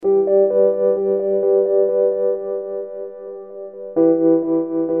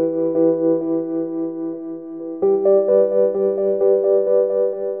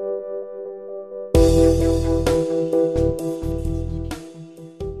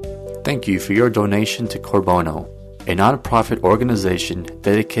Thank you for your donation to Corbono, a non-profit organization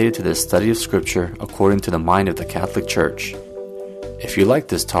dedicated to the study of Scripture according to the mind of the Catholic Church. If you like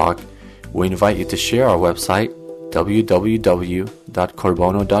this talk, we invite you to share our website,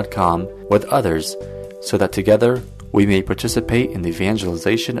 www.corbono.com, with others so that together we may participate in the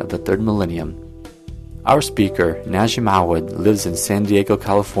evangelization of the third millennium. Our speaker, Najim Awad, lives in San Diego,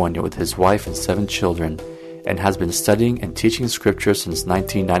 California with his wife and 7 children and has been studying and teaching Scripture since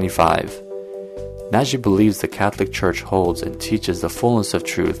 1995. Najim believes the Catholic Church holds and teaches the fullness of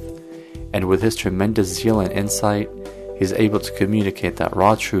truth, and with his tremendous zeal and insight, he is able to communicate that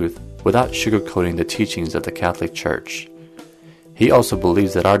raw truth without sugarcoating the teachings of the Catholic Church. He also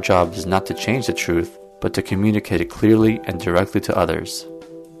believes that our job is not to change the truth, but to communicate it clearly and directly to others.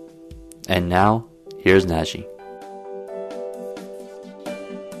 And now, here's Najim.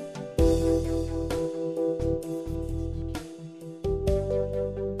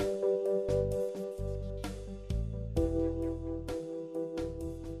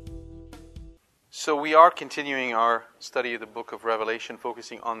 So we are continuing our study of the book of Revelation,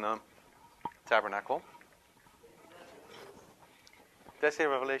 focusing on the Tabernacle. Did I say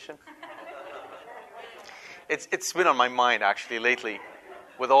Revelation? It's been on my mind actually lately,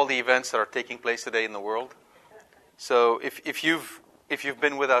 with all the events that are taking place today in the world. So if you've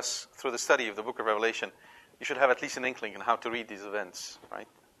been with us through the study of the book of Revelation, you should have at least an inkling on how to read these events, right?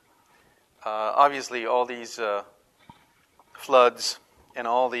 Obviously, all these floods and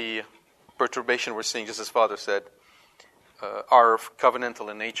all the perturbation we're seeing, just as Father said, are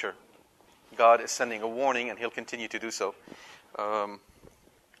covenantal in nature. God is sending a warning, and He'll continue to do so.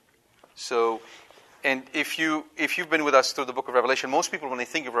 And if you've been with us through the book of Revelation, most people, when they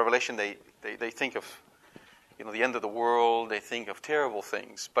think of Revelation, they think of, the end of the world. They think of terrible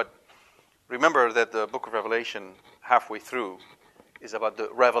things. But remember that the book of Revelation, halfway through, is about the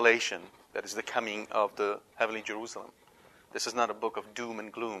revelation that is the coming of the heavenly Jerusalem. This is not a book of doom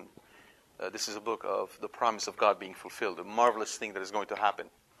and gloom. This is a book of the promise of God being fulfilled, a marvelous thing that is going to happen.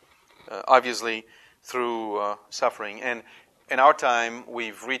 Obviously, through suffering. And in our time,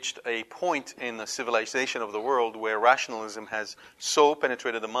 we've reached a point in the civilization of the world where rationalism has so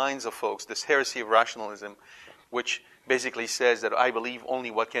penetrated the minds of folks, this heresy of rationalism, which basically says that I believe only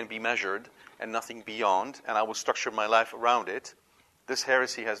what can be measured and nothing beyond, and I will structure my life around it. This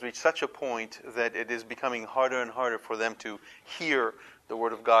heresy has reached such a point that it is becoming harder and harder for them to hear the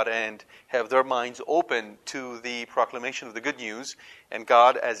Word of God and have their minds open to the proclamation of the good news. And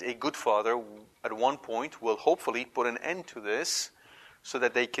God, as a good Father, at one point will hopefully put an end to this so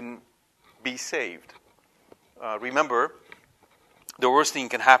that they can be saved. Remember, the worst thing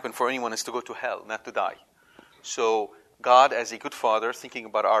can happen for anyone is to go to hell, not to die. So God, as a good Father, thinking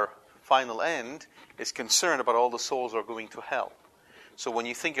about our final end, is concerned about all the souls who are going to hell. So when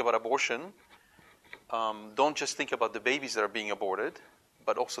you think about abortion, don't just think about the babies that are being aborted,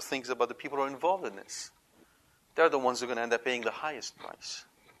 but also think about the people who are involved in this. They're the ones who are going to end up paying the highest price.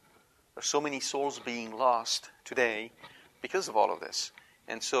 There are so many souls being lost today because of all of this.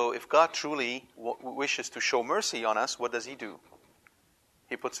 And so if God truly wishes to show mercy on us, what does He do?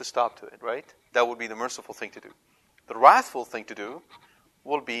 He puts a stop to it, right? That would be the merciful thing to do. The wrathful thing to do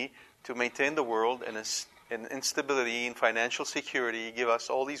will be to maintain the world in instability and financial security, give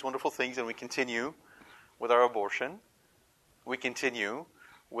us all these wonderful things, and we continue with our abortion. We continue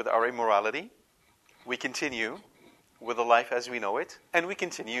with our immorality. We continue with the life as we know it. And we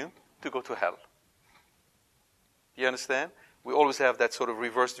continue to go to hell. You understand? We always have that sort of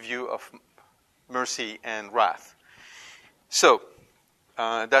reversed view of mercy and wrath. So,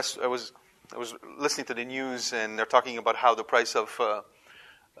 I was listening to the news, and they're talking about how the price of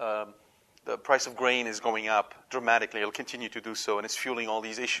grain is going up dramatically. It'll continue to do so, and it's fueling all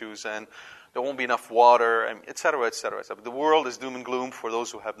these issues, and there won't be enough water, et cetera, et cetera, et cetera. The world is doom and gloom for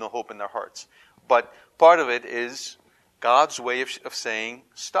those who have no hope in their hearts. But part of it is God's way of saying,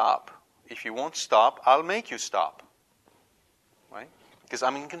 stop. If you won't stop, I'll make you stop. Right? Because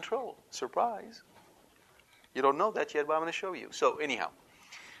I'm in control. Surprise. You don't know that yet, but I'm going to show you. So anyhow,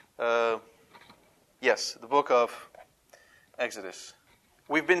 yes, the book of Exodus.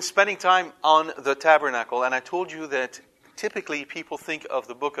 We've been spending time on the Tabernacle, and I told you that typically people think of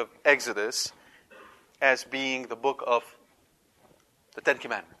the book of Exodus as being the book of the Ten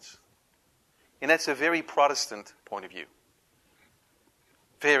Commandments. And that's a very Protestant point of view.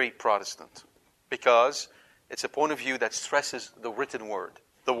 Very Protestant. Because it's a point of view that stresses the written word,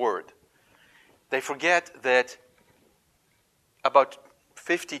 the word. They forget that about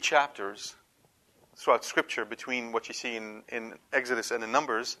 50 chapters throughout Scripture, between what you see in Exodus and in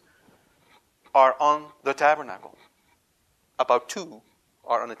Numbers, are on the tabernacle. About 2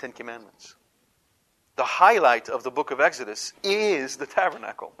 are on the Ten Commandments. The highlight of the book of Exodus is the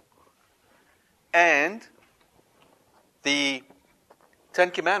tabernacle. And the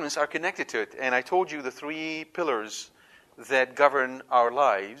Ten Commandments are connected to it. And I told you the three pillars that govern our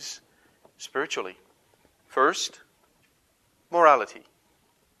lives spiritually. First, morality.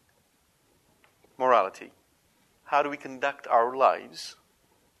 Morality. How do we conduct our lives?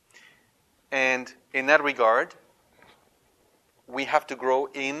 And in that regard, we have to grow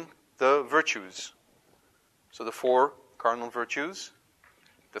in the virtues. So the 4 cardinal virtues,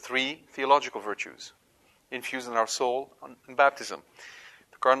 the 3 theological virtues, infused in our soul in baptism.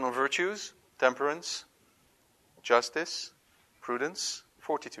 The cardinal virtues, temperance, justice, prudence,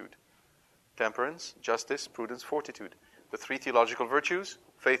 fortitude. Temperance, justice, prudence, fortitude. The 3 theological virtues,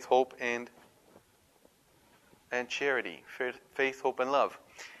 faith, hope, and charity. Faith, hope, and love.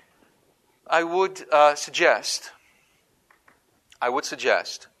 I would suggest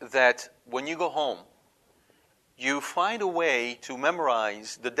that when you go home, you find a way to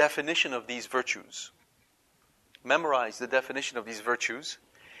memorize the definition of these virtues. Memorize the definition of these virtues,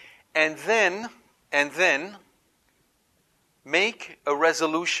 and then make a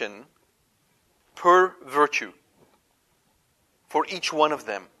resolution per virtue for each one of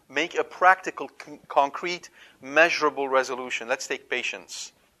them. Make a practical, concrete, measurable resolution. Let's take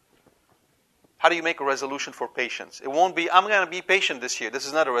patience. How do you make a resolution for patience? It won't be, I'm going to be patient this year. This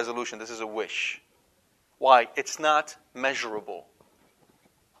is not a resolution. This is a wish. Why? It's not measurable.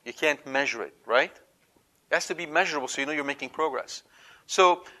 You can't measure it, right? It has to be measurable so you know you're making progress.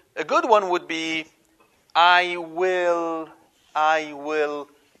 So a good one would be, I will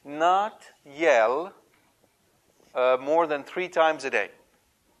not yell more than 3 times a day.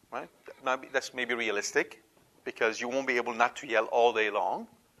 Right? That's maybe realistic because you won't be able not to yell all day long.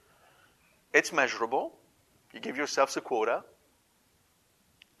 It's measurable. You give yourself a quota.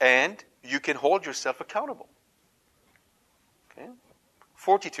 And you can hold yourself accountable. Okay?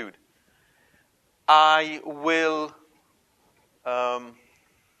 Fortitude. I will... what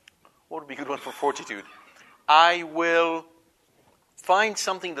would be a good one for fortitude? I will find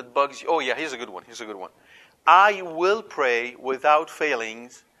something that bugs you. Oh yeah, here's a good one. I will pray without failing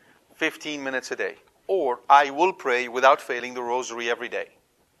 15 minutes a day. Or I will pray without failing the rosary every day.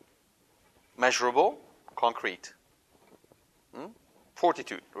 Measurable, concrete.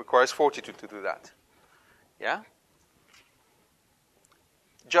 Fortitude. It requires fortitude to do that. Yeah?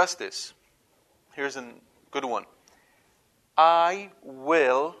 Justice. Here's a good one. I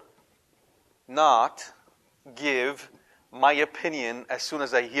will not give my opinion as soon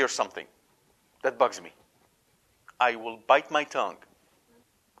as I hear something that bugs me. I will bite my tongue.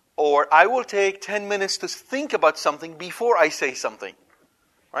 Or I will take 10 minutes to think about something before I say something.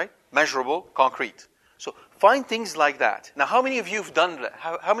 Right? Measurable, concrete. So find things like that. Now, how many of you have done that?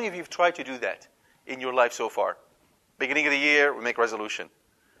 How many of you have tried to do that in your life so far? Beginning of the year, we make resolution.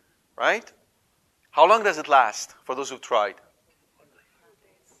 Right? How long does it last for those who've tried?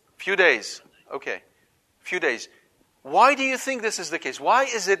 Few days. Okay. Few days. Why do you think this is the case? Why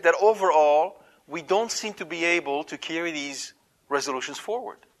is it that overall we don't seem to be able to carry these resolutions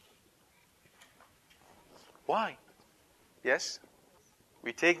forward? Why? Yes?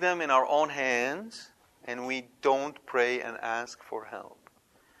 We take them in our own hands and we don't pray and ask for help.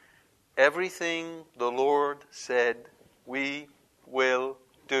 Everything the Lord said we will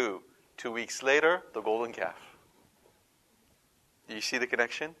do. 2 weeks later, the golden calf. Do you see the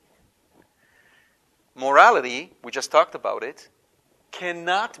connection? Morality, we just talked about it,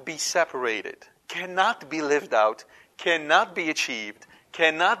 cannot be separated, cannot be lived out, cannot be achieved,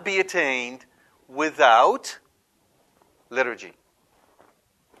 cannot be attained without liturgy.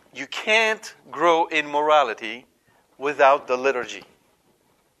 You can't grow in morality without the liturgy.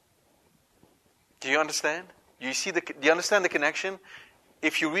 Do you understand? Do you understand the connection?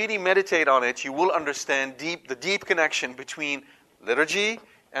 If you really meditate on it, you will understand the deep connection between liturgy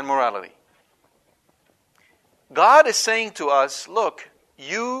and morality. God is saying to us, look,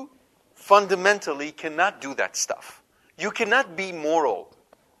 you fundamentally cannot do that stuff. You cannot be moral.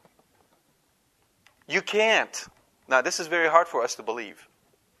 You can't. Now, this is very hard for us to believe.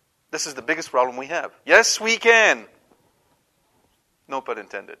 This is the biggest problem we have. Yes, we can. No pun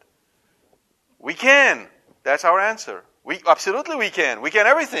intended. We can. That's our answer. Absolutely we can. We can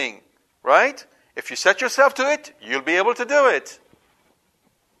everything. Right? If you set yourself to it, you'll be able to do it.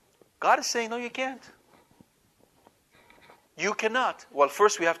 God is saying, no, you can't. You cannot. Well,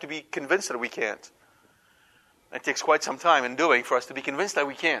 first we have to be convinced that we can't. It takes quite some time in doing for us to be convinced that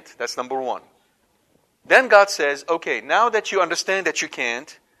we can't. That's number one. Then God says, okay, now that you understand that you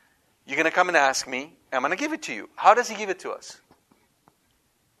can't, you're going to come and ask me, I'm going to give it to you. How does He give it to us?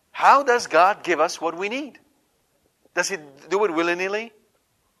 How does God give us what we need? Does He do it willy-nilly?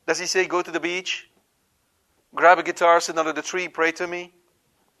 Does He say, go to the beach, grab a guitar, sit under the tree, pray to me?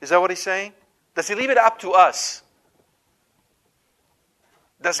 Is that what He's saying? Does He leave it up to us?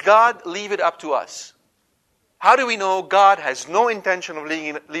 Does God leave it up to us? How do we know God has no intention of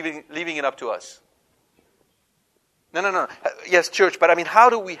leaving it up to us? No. Yes, church, but I mean, how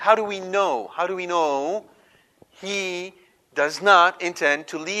do we know? How do we know He does not intend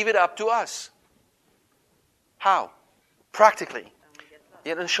to leave it up to us? How? Practically.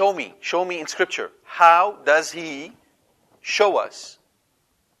 And show me in Scripture. How does He show us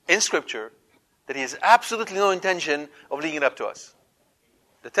in Scripture that He has absolutely no intention of leaving it up to us?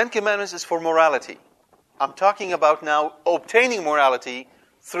 The Ten Commandments is for morality. I'm talking about now obtaining morality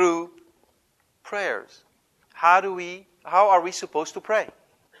through prayers. How are we supposed to pray?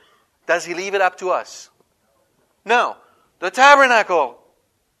 Does He leave it up to us? No. The tabernacle.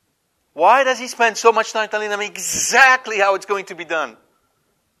 Why does He spend so much time telling them exactly how it's going to be done?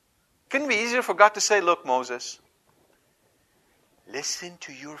 Couldn't it be easier for God to say, look, Moses, listen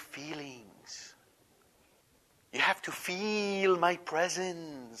to your feelings. You have to feel my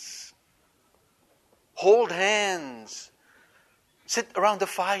presence. Hold hands. Sit around the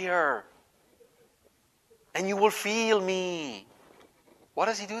fire. And you will feel me. Why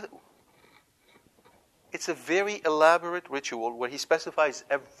does He do that? It's a very elaborate ritual where He specifies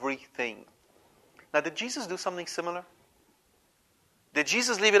everything. Now, did Jesus do something similar? Did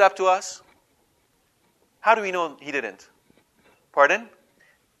Jesus leave it up to us? How do we know He didn't? Pardon?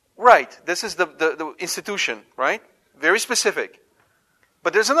 Right. This is the institution, right? Very specific.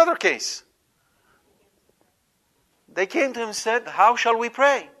 But there's another case. They came to Him and said, how shall we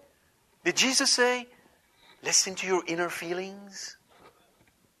pray? Did Jesus say, listen to your inner feelings?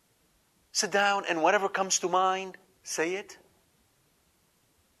 Sit down and whatever comes to mind, say it?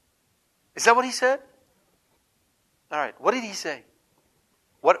 Is that what He said? All right. What did He say?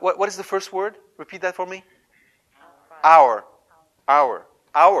 What is the first word? Repeat that for me. Our.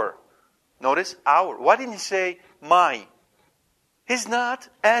 Notice, our. Why didn't He say my? He's not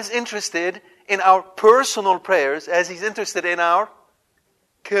as interested in our personal prayers as He's interested in our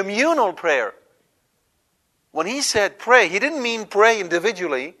communal prayer. When He said pray, He didn't mean pray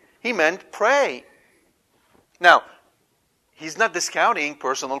individually. He meant pray. Now, He's not discounting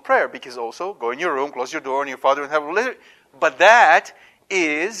personal prayer, because also go in your room, close your door, and your Father in heaven will. But that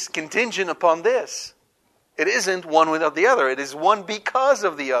is contingent upon this. It isn't one without the other. It is one because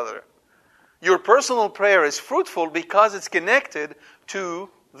of the other. Your personal prayer is fruitful because it's connected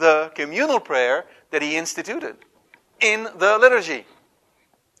to the communal prayer that He instituted in the liturgy.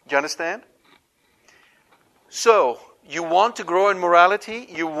 Do you understand? So, you want to grow in morality?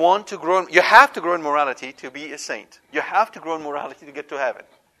 You have to grow in morality to be a saint. You have to grow in morality to get to heaven.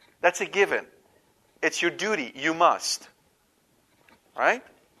 That's a given. It's your duty. You must. Right?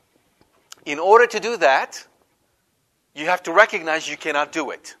 In order to do that, you have to recognize you cannot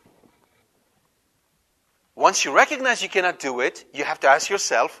do it. Once you recognize you cannot do it, you have to ask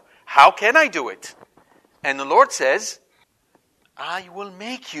yourself, how can I do it? And the Lord says, I will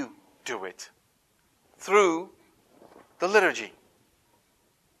make you do it through the liturgy.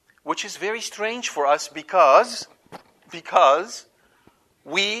 Which is very strange for us because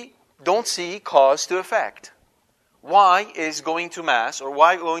we don't see cause to effect. Why is going to Mass, or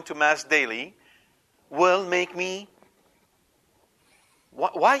why going to Mass daily, will make me...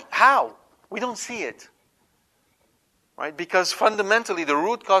 Why? How? We don't see it. Right? Because fundamentally the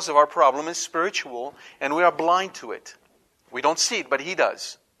root cause of our problem is spiritual, and we are blind to it. We don't see it, but He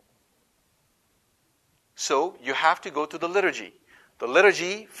does. So you have to go to the liturgy. The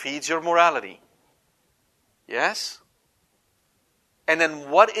liturgy feeds your morality. Yes? And then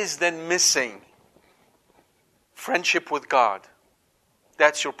what is then missing? Friendship with God.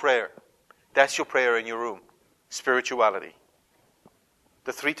 That's your prayer. That's your prayer in your room. Spirituality.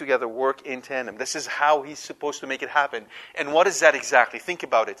 The three together work in tandem. This is how He's supposed to make it happen. And what is that exactly? Think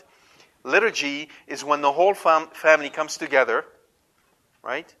about it. Liturgy is when the whole family comes together,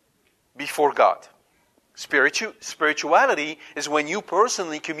 right, before God. Spirituality is when you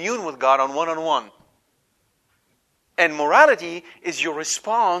personally commune with God on one-on-one. And morality is your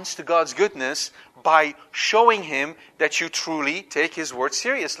response to God's goodness by showing Him that you truly take His word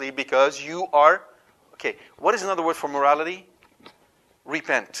seriously because you are... Okay, what is another word for morality?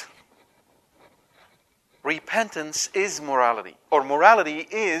 Repent. Repentance is morality. Or morality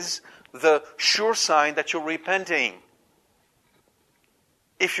is the sure sign that you're repenting.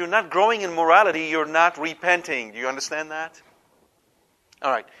 If you're not growing in morality, you're not repenting. Do you understand that? All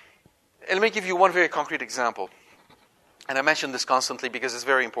right. And let me give you one very concrete example. And I mention this constantly because it's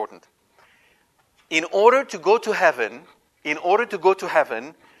very important. In order to go to heaven,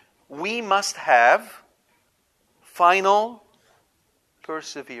 we must have final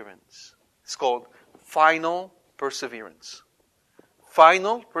perseverance. It's called final perseverance.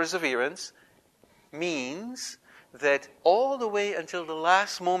 Final perseverance means that all the way until the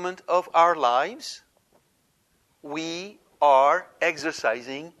last moment of our lives, we are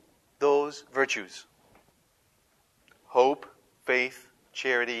exercising those virtues. Hope, faith,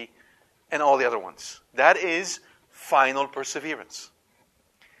 charity, and all the other ones. That is final perseverance.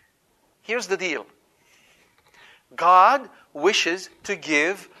 Here's the deal. God wishes to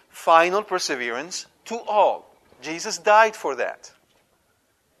give final perseverance to all. Jesus died for that.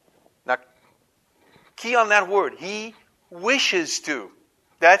 Now, key on that word. He wishes to.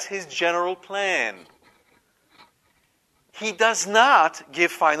 That's His general plan. He does not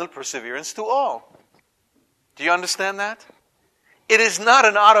give final perseverance to all. Do you understand that? It is not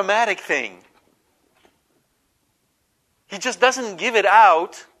an automatic thing. He just doesn't give it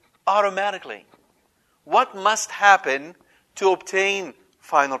out automatically. What must happen to obtain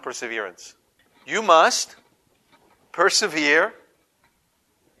final perseverance? You must persevere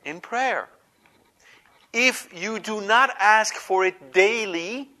in prayer. If you do not ask for it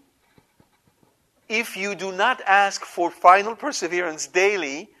daily, if you do not ask for final perseverance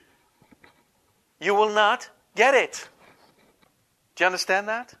daily, you will not get it. Do you understand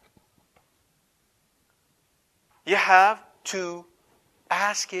that? You have to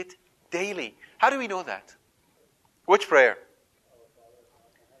ask it daily. How do we know that? Which prayer?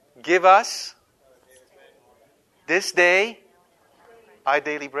 Give us this day our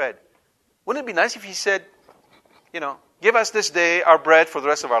daily bread. Wouldn't it be nice if He said, give us this day our bread for the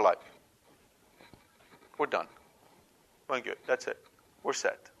rest of our life? We're done. We're good. That's it. We're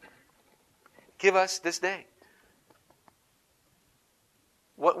set. Give us this day.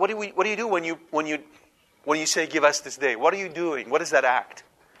 What do you do when you say give us this day? What are you doing? What is that act?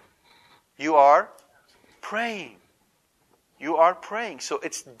 You are praying. You are praying. So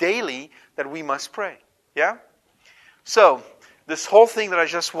it's daily that we must pray. Yeah? So, this whole thing that I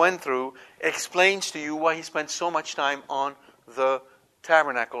just went through explains to you why He spent so much time on the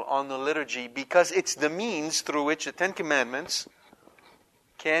tabernacle, on the liturgy, because it's the means through which the Ten Commandments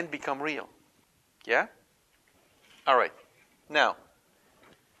can become real. Yeah? All right. Now,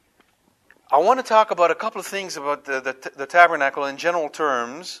 I want to talk about a couple of things about the tabernacle in general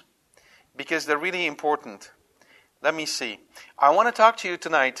terms, because they're really important. Let me see. I want to talk to you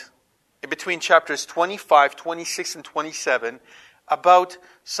tonight, between chapters 25, 26, and 27, about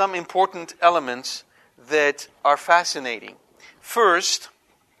some important elements that are fascinating. First,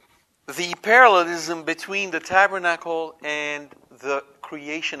 the parallelism between the tabernacle and the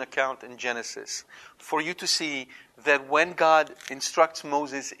creation account in Genesis. For you to see that when God instructs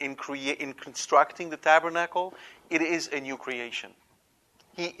Moses in constructing the tabernacle, it is a new creation.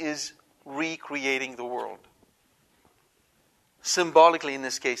 He is recreating the world. Symbolically in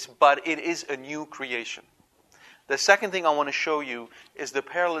this case, but it is a new creation. The second thing I want to show you is the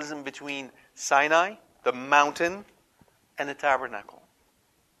parallelism between Sinai, the mountain, and the tabernacle.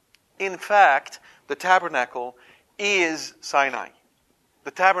 In fact, the tabernacle is Sinai.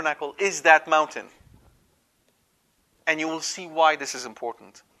 The tabernacle is that mountain. And you will see why this is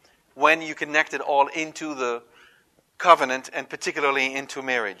important when you connect it all into the covenant and particularly into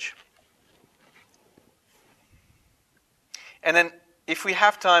marriage. And then, if we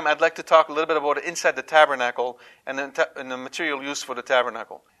have time, I'd like to talk a little bit about inside the tabernacle and the material used for the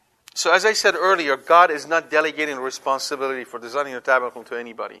tabernacle. So as I said earlier, God is not delegating the responsibility for designing the tabernacle to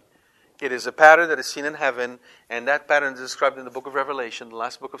anybody. It is a pattern that is seen in heaven, and that pattern is described in the book of Revelation, the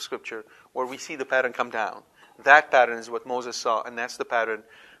last book of Scripture, where we see the pattern come down. That pattern is what Moses saw, and that's the pattern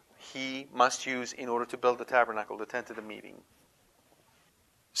he must use in order to build the tabernacle, the tent of the meeting.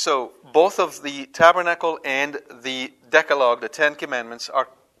 So, both of the tabernacle and the Decalogue, the Ten Commandments, are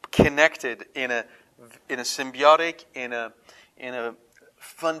connected in a symbiotic, in a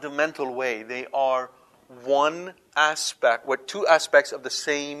fundamental way. They are one aspect, two aspects of the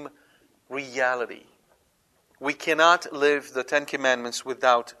same reality. We cannot live the Ten Commandments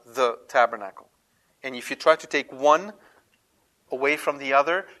without the tabernacle. And if you try to take one away from the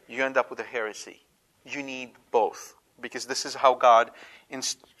other, you end up with a heresy. You need both, because this is how God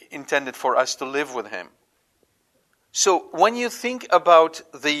intended for us to live with Him. So when you think about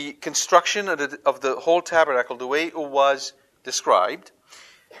the construction of the whole tabernacle, the way it was described,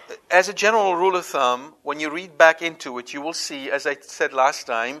 as a general rule of thumb, when you read back into it, you will see, as I said last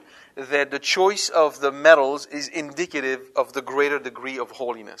time, that the choice of the metals is indicative of the greater degree of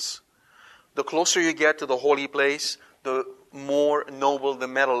holiness. The closer you get to the holy place, the more noble the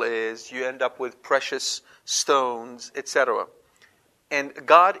metal is. You end up with precious stones, etc. And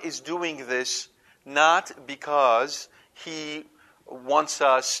God is doing this not because He wants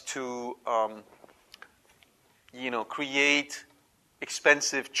us to, create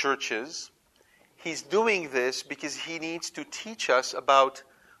expensive churches. He's doing this because He needs to teach us about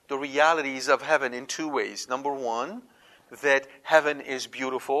the realities of heaven in two ways. Number one, that heaven is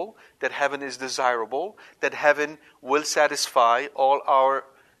beautiful, that heaven is desirable, that heaven will satisfy all our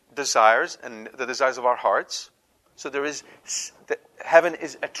desires and the desires of our hearts. So heaven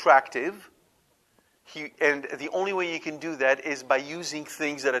is attractive. And the only way you can do that is by using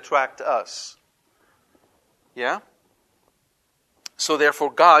things that attract us. Yeah? So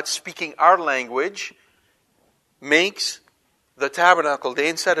therefore, God, speaking our language, makes the tabernacle, the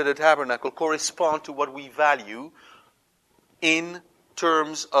inside of the tabernacle, correspond to what we value in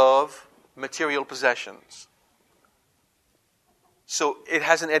terms of material possessions. So it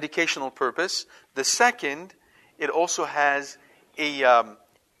has an educational purpose. The second, it also has an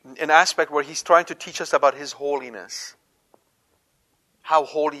aspect where He's trying to teach us about His holiness, how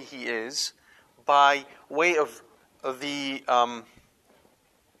holy He is, by way of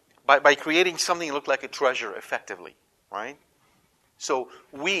by creating something that looked like a treasure, effectively, right? So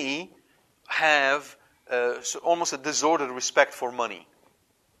we have almost a disordered respect for money.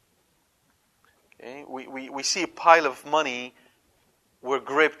 Okay? We see a pile of money, we're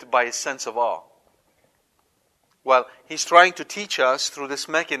gripped by a sense of awe. Well, He's trying to teach us through this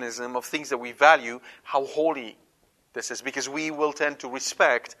mechanism of things that we value how holy this is, because we will tend to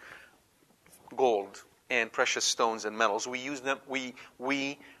respect gold and precious stones and metals. We use them. We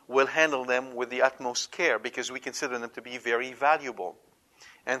will handle them with the utmost care because we consider them to be very valuable.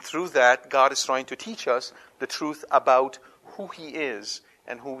 And through that, God is trying to teach us the truth about who He is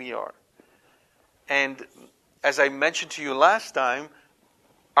and who we are. And as I mentioned to you last time,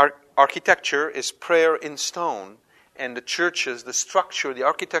 our architecture is prayer in stone. And the churches, the structure, the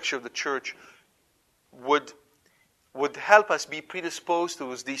architecture of the church would help us be predisposed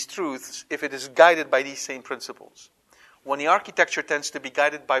to these truths if it is guided by these same principles. When the architecture tends to be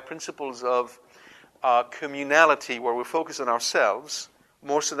guided by principles of communality, where we focus on ourselves,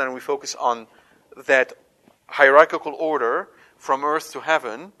 more so than we focus on that hierarchical order from earth to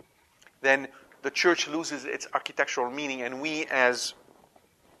heaven, then the church loses its architectural meaning, and we as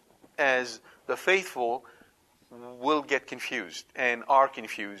the faithful will get confused and are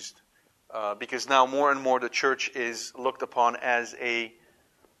confused because now more and more the church is looked upon as a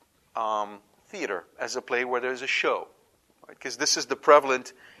theater, as a play where there's a show. Because this is the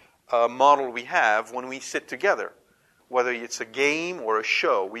prevalent model we have when we sit together. Whether it's a game or a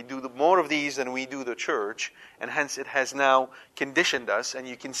show, we do more of these than we do the church, and hence it has now conditioned us, and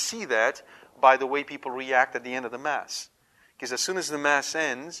you can see that by the way people react at the end of the Mass. Because as soon as the Mass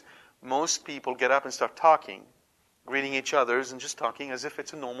ends, most people get up and start talking, greeting each other and just talking as if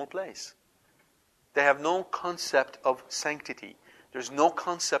it's a normal place. They have no concept of sanctity. There's no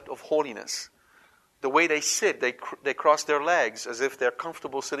concept of holiness. The way they sit, they cross their legs as if they're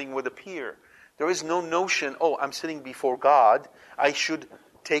comfortable sitting with a peer. There is no notion, I'm sitting before God, I should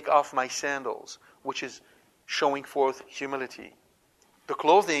take off my sandals, which is showing forth humility. The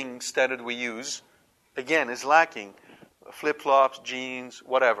clothing standard we use, again, is lacking. Flip-flops, jeans,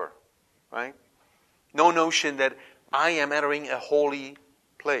 whatever. Right? No notion that I am entering a holy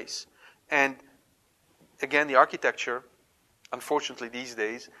place. And again, the architecture, unfortunately these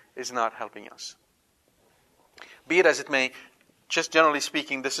days, is not helping us. Be it as it may, just generally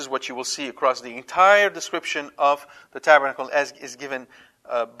speaking, this is what you will see across the entire description of the tabernacle as is given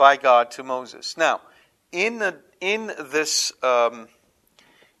by God to Moses. Now, in this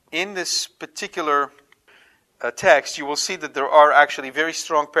particular text, you will see that there are actually very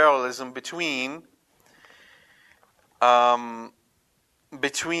strong parallelism between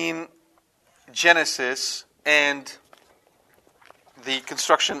Genesis and the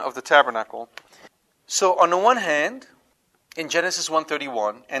construction of the tabernacle. So on the one hand, in Genesis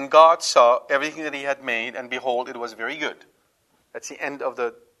 1:31, and God saw everything that He had made, and behold, it was very good. That's the end of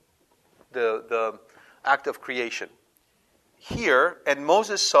the act of creation. Here, and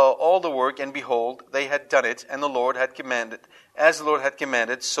Moses saw all the work, and behold, they had done it, and the Lord had commanded. As the Lord had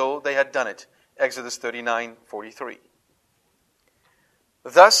commanded, so they had done it. Exodus 39:43.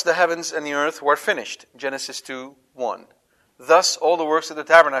 Thus the heavens and the earth were finished. Genesis 2:1. Thus all the works of the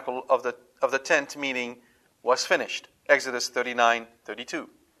tabernacle of the tent meeting was finished. Exodus 39:32.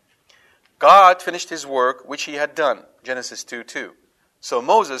 God finished His work which He had done. Genesis 2:2. So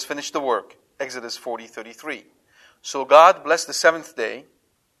Moses finished the work. Exodus 40:33. So God blessed the seventh day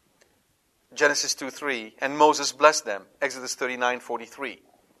Genesis 2:3, and Moses blessed them, Exodus 39:43.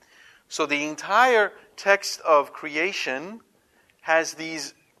 So the entire text of creation has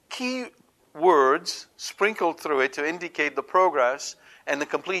these key words sprinkled through it to indicate the progress and the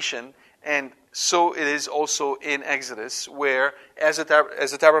completion. And so it is also in Exodus, where as the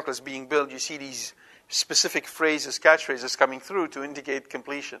tabernacle is being built, you see these specific phrases, catchphrases coming through to indicate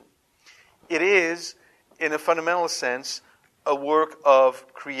completion. It is, in a fundamental sense, a work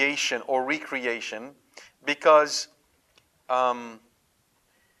of creation or recreation, because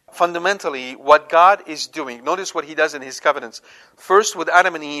fundamentally what God is doing, notice what He does in His covenants. First, with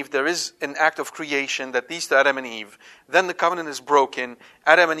Adam and Eve, there is an act of creation that leads to Adam and Eve. Then the covenant is broken.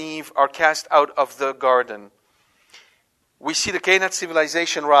 Adam and Eve are cast out of the garden. We see the Canaanite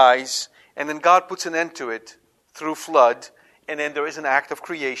civilization rise, and then God puts an end to it through flood, and then there is an act of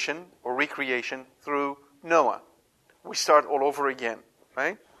creation or recreation through Noah. We start all over again,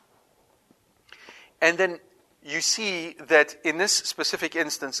 right? And then you see that in this specific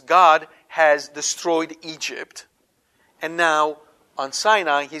instance, God has destroyed Egypt, and now on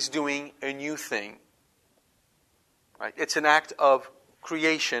Sinai, He's doing a new thing. Right? It's an act of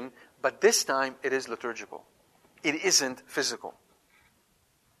creation, but this time it is liturgical. It isn't physical.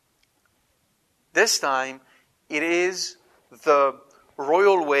 This time, it is the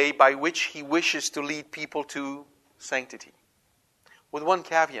royal way by which He wishes to lead people to sanctity. With one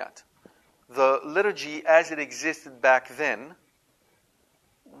caveat. The liturgy as it existed back then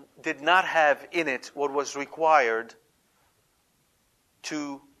did not have in it what was required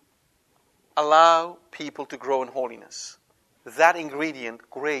to allow people to grow in holiness. That ingredient,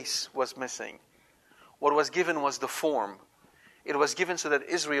 grace, was missing. What was given was the form. It was given so that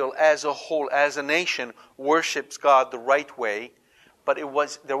Israel as a whole, as a nation, worships God the right way, but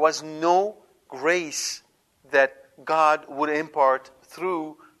there was no grace that God would impart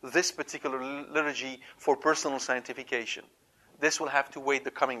through this particular liturgy for personal sanctification. This will have to wait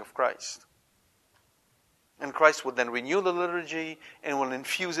the coming of Christ. And Christ would then renew the liturgy and will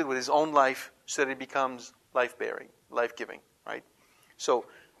infuse it with His own life so that it becomes life-bearing, life-giving. Right? So,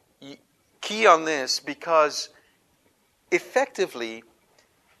 key on this, because effectively,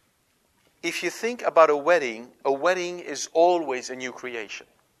 if you think about a wedding is always a new creation.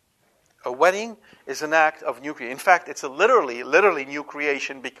 A wedding is an act of new creation. In fact, it's a literally new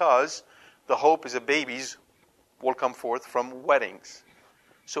creation, because the hope is that babies will come forth from weddings.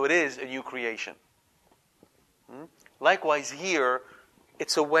 So it is a new creation. Likewise here,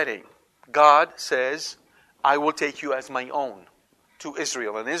 it's a wedding. God says, I will take you as my own to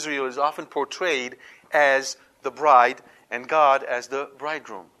Israel. And Israel is often portrayed as the bride and God as the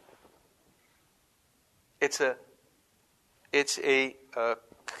bridegroom. It's a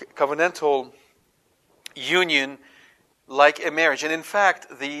covenantal union like a marriage. And in fact,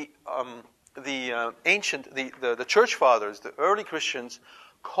 the church fathers, the early Christians,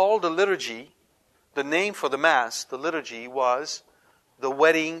 called the liturgy, the name for the Mass, the liturgy, was the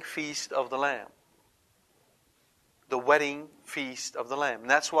wedding feast of the Lamb. The wedding feast of the Lamb. And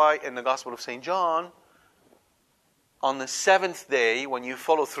that's why in the Gospel of St. John, on the seventh day, when you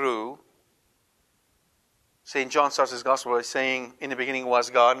follow through, St. John starts his Gospel by saying, in the beginning was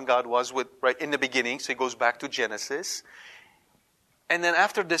God, and God was right in the beginning, so he goes back to Genesis. And then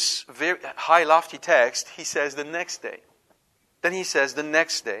after this very high, lofty text, he says the next day. Then he says the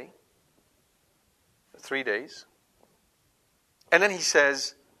next day, 3 days. And then he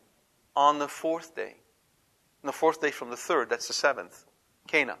says, on the fourth day. On the fourth day from the third, that's the seventh.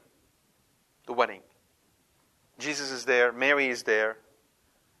 Cana, the wedding. Jesus is there, Mary is there,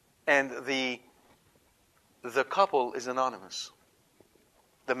 and the couple is anonymous.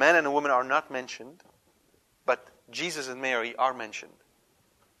 The man and the woman are not mentioned, but Jesus and Mary are mentioned,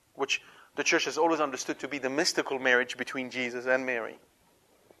 which the church has always understood to be the mystical marriage between Jesus and Mary.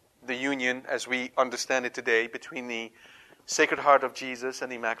 The union, as we understand it today, between the Sacred Heart of Jesus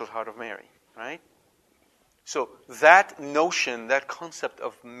and the Immaculate Heart of Mary. Right? So that notion, that concept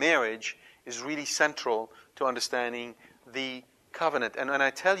of marriage is really central to understanding the covenant. And when I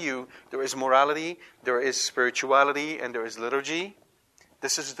tell you there is morality, there is spirituality, and there is liturgy,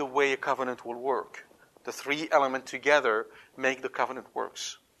 this is the way a covenant will work. The three elements together make the covenant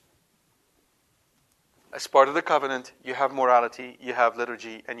works. As part of the covenant, you have morality, you have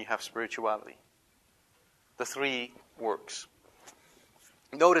liturgy, and you have spirituality. The three works.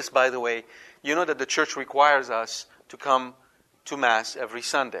 Notice, by the way, you know that the church requires us to come to Mass every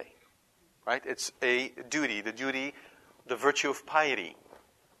Sunday. Right? It's a duty. The virtue of piety.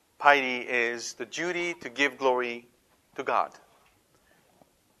 Piety is the duty to give glory to God.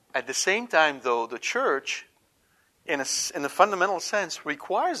 At the same time, though, the church, in a fundamental sense,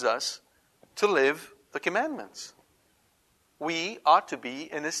 requires us to live the commandments. We ought to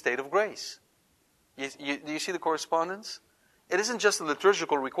be in a state of grace. Do you see the correspondence? It isn't just a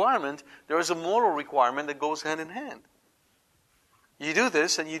liturgical requirement. There is a moral requirement that goes hand in hand. You do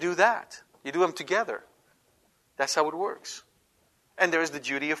this and you do that. You do them together. That's how it works. And there is the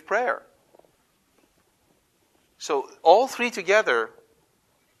duty of prayer. So all three together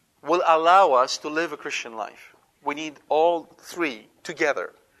will allow us to live a Christian life. We need all three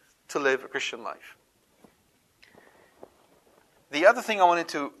together to live a Christian life. The other thing I wanted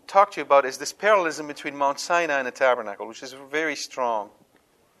to talk to you about is this parallelism between Mount Sinai and the Tabernacle, which is very strong.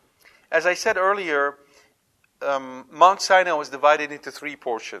 As I said earlier, Mount Sinai was divided into three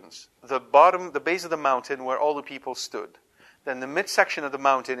portions. The base of the mountain where all the people stood. Then the midsection of the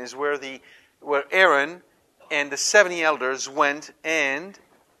mountain is where Aaron and the 70 elders went and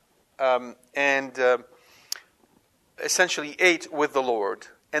essentially ate with the Lord.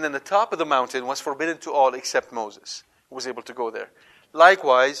 And then the top of the mountain was forbidden to all except Moses, who was able to go there.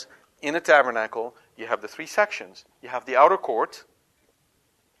 Likewise, in the tabernacle, you have the three sections. You have the outer court,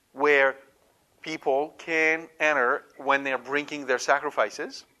 where people can enter when they're bringing their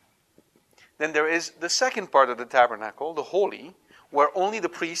sacrifices. Then there is the second part of the tabernacle, the holy, where only the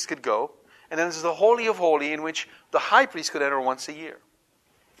priest could go. And then there's the Holy of Holies, in which the high priest could enter once a year.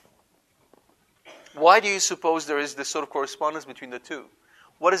 Why do you suppose there is this sort of correspondence between the two?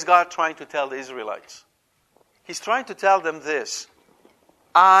 What is God trying to tell the Israelites? He's trying to tell them this: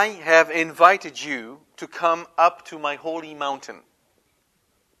 I have invited you to come up to my holy mountain.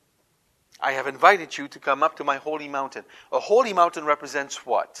 I have invited you to come up to my holy mountain. A holy mountain represents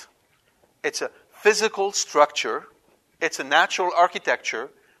what? It's a physical structure. It's a natural architecture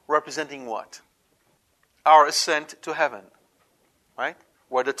representing what? Our ascent to heaven. Right?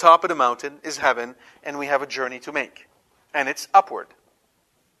 Where the top of the mountain is heaven, and we have a journey to make. And it's upward.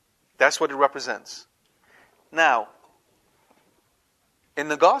 That's what it represents. Now, in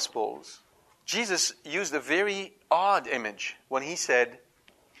the Gospels, Jesus used a very odd image when he said,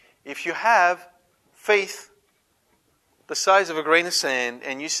 if you have faith the size of a grain of sand,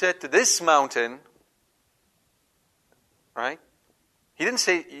 and you said to this mountain, right? He didn't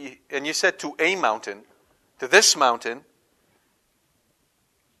say, and you said to a mountain, to this mountain,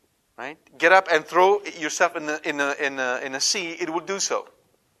 right? Get up and throw yourself in the sea, it will do so.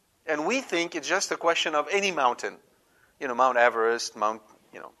 And we think it's just a question of any mountain. Mount Everest,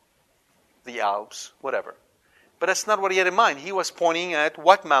 the Alps, whatever. But that's not what he had in mind. He was pointing at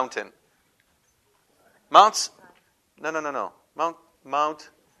what mountain? No. Mount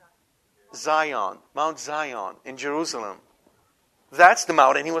Zion. Mount Zion in Jerusalem. That's the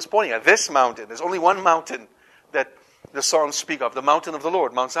mountain he was pointing at. This mountain. There's only one mountain that the Psalms speak of. The mountain of the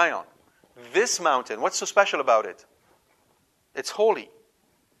Lord, Mount Zion. This mountain, what's so special about it? It's holy.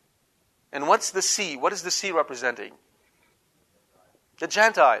 And what's the sea? What is the sea representing? The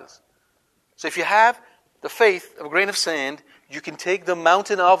Gentiles. So if you have the faith of a grain of sand, you can take the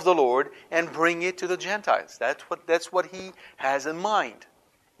mountain of the Lord and bring it to the Gentiles. That's what he has in mind.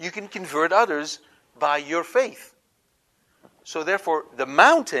 You can convert others by your faith. So therefore, the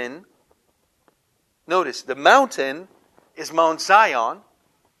mountain, notice, the mountain is Mount Zion,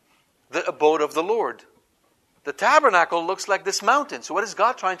 the abode of the Lord. The tabernacle looks like this mountain. So what is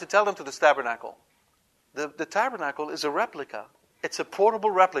God trying to tell them to this tabernacle? The tabernacle is a replica. It's a portable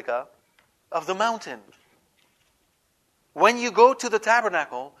replica of the mountain. When you go to the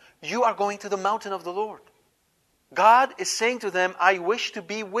tabernacle, you are going to the mountain of the Lord. God is saying to them, I wish to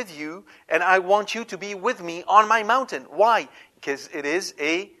be with you, and I want you to be with me on my mountain. Why? Because it is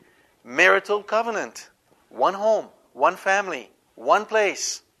a marital covenant. One home, one family, one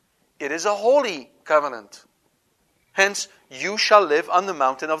place. It is a holy covenant. Hence, you shall live on the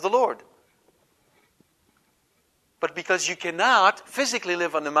mountain of the Lord. But because you cannot physically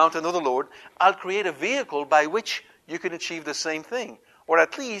live on the mountain of the Lord, I'll create a vehicle by which you can achieve the same thing. Or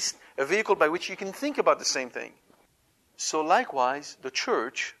at least a vehicle by which you can think about the same thing. So likewise, the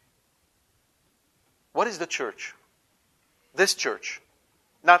church, what is the church? This church.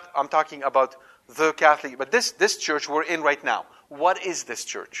 I'm talking about the Catholic, but this church we're in right now. What is this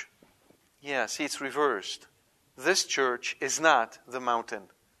church? Yeah, see, it's reversed. This church is not the mountain.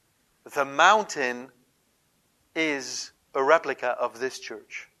 The mountain is a replica of this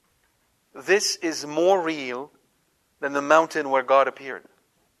church. This is more real than the mountain where God appeared.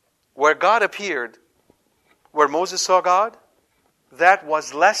 Where God appeared, where Moses saw God, that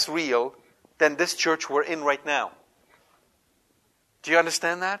was less real than this church we're in right now. Do you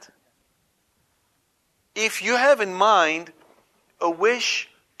understand that? If you have in mind a wish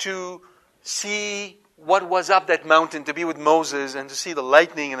to see what was up that mountain to be with Moses and to see the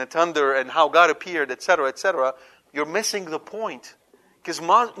lightning and the thunder and how God appeared, etc., etc., you're missing the point. Because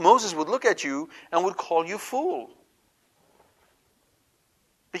Moses would look at you and would call you fool.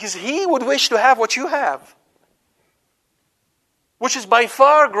 Because he would wish to have what you have. Which is by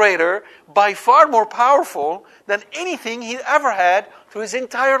far greater, by far more powerful than anything he ever had through his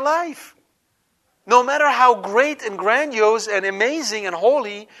entire life. No matter how great and grandiose and amazing and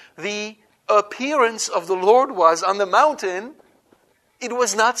holy the appearance of the Lord was on the mountain, it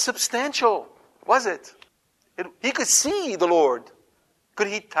was not substantial, was it? He could see the Lord. Could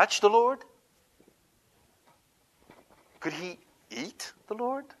he touch the Lord? Could he eat the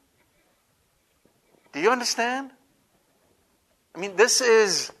Lord? Do you understand? I mean, this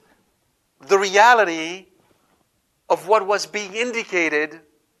is the reality of what was being indicated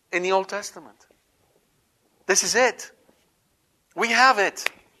in the Old Testament. This is it. We have it.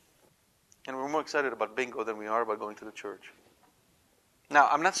 And we're more excited about bingo than we are about going to the church. Now,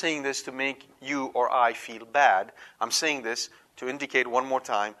 I'm not saying this to make you or I feel bad. I'm saying this to indicate one more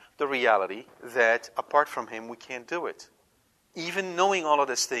time the reality that apart from Him, we can't do it. Even knowing all of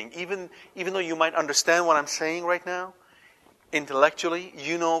this thing, even though you might understand what I'm saying right now, intellectually,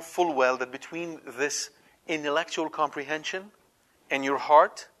 you know full well that between this intellectual comprehension and your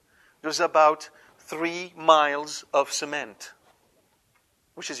heart, there's about 3 miles of cement,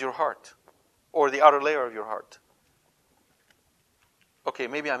 which is your heart, or the outer layer of your heart. Okay,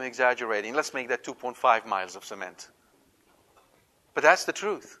 maybe I'm exaggerating. Let's make that 2.5 miles of cement. But that's the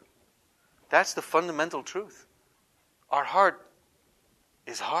truth. That's the fundamental truth. Our heart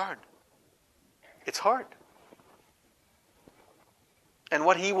is hard. It's hard. And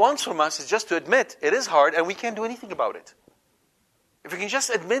what He wants from us is just to admit it is hard and we can't do anything about it. If we can just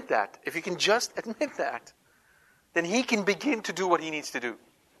admit that, then He can begin to do what He needs to do.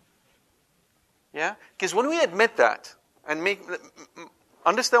 Yeah? Because when we admit that, and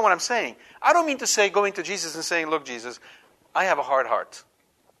understand what I'm saying, I don't mean to say going to Jesus and saying, look, Jesus, I have a hard heart.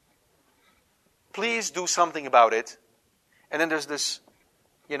 Please do something about it. And then there's this,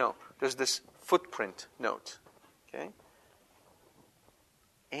 there's this footprint note. Okay?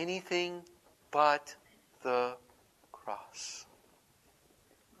 Anything but the cross.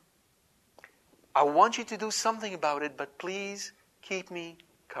 I want you to do something about it, but please keep me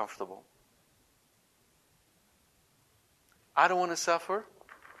comfortable. I don't want to suffer.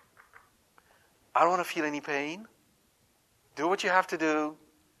 I don't want to feel any pain. Do what you have to do.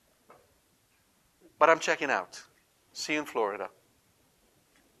 But I'm checking out. See you in Florida.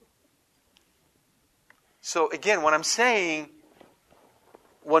 So again, what I'm saying,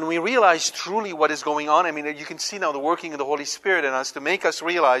 when we realize truly what is going on, I mean, you can see now the working of the Holy Spirit in us to make us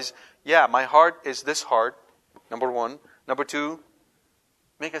realize, yeah, my heart is this hard, number one. Number two,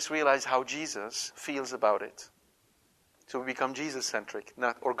 make us realize how Jesus feels about it. So we become Jesus-centric,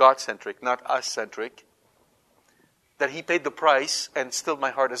 or God-centric, not us-centric. That He paid the price and still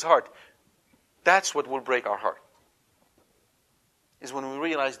my heart is hard. That's what will break our heart. Is when we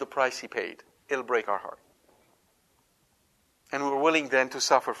realize the price He paid. It'll break our heart. And we're willing then to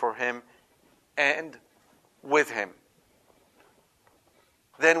suffer for Him and with Him.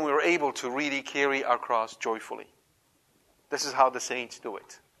 Then we're able to really carry our cross joyfully. This is how the saints do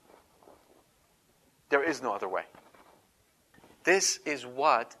it. There is no other way. This is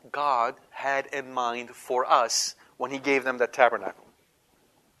what God had in mind for us when He gave them that tabernacle.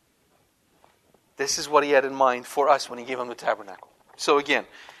 This is what He had in mind for us when He gave them the tabernacle. So again,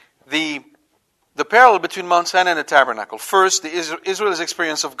 the parallel between Mount Sinai and the tabernacle. First, Israel's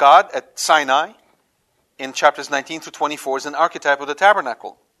experience of God at Sinai in chapters 19 to 24 is an archetype of the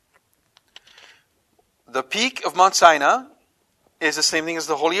tabernacle. The peak of Mount Sinai is the same thing as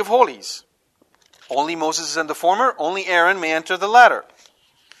the Holy of Holies. Only Moses is in the former, only Aaron may enter the latter.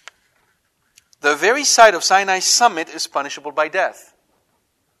 The very sight of Sinai's summit is punishable by death.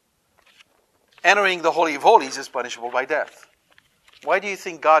 Entering the Holy of Holies is punishable by death. Why do you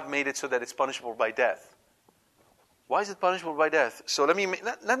think God made it so that it's punishable by death? Why is it punishable by death? So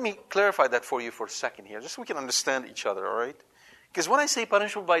let me clarify that for you for a second here, just so we can understand each other, all right? Because when I say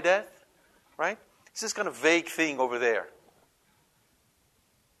punishable by death, right, it's this kind of vague thing over there.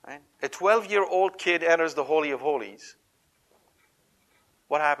 Right? A 12-year-old kid enters the Holy of Holies.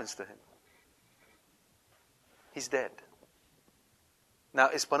 What happens to him? He's dead. Now,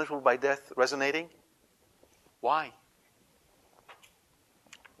 is punishable by death resonating? Why?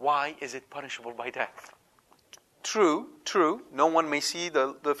 Why is it punishable by death? True. No one may see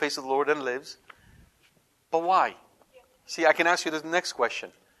the face of the Lord and lives. But why? See, I can ask you the next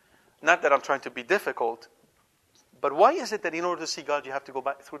question. Not that I'm trying to be difficult, but why is it that in order to see God you have to go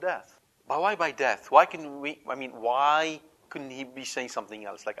back through death? But why by death? Why couldn't he be saying something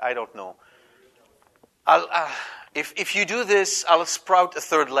else? Like, I don't know. If you do this, I'll sprout a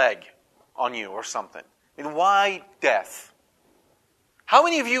third leg on you or something. I mean, why death? How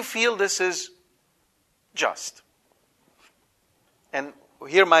many of you feel this is just? And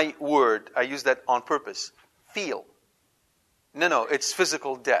hear my word, I use that on purpose. Feel. No, it's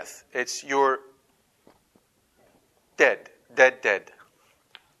physical death. It's you're dead.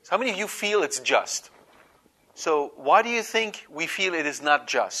 So how many of you feel it's just? So why do you think we feel it is not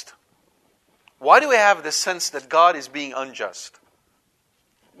just? Why do we have the sense that God is being unjust?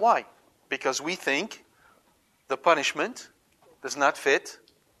 Why? Because we think the punishment does not fit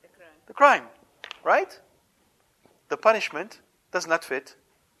the crime. Right? The punishment does not fit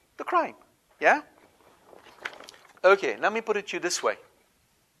the crime. Yeah? Okay, let me put it to you this way.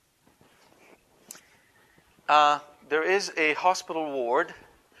 There is a hospital ward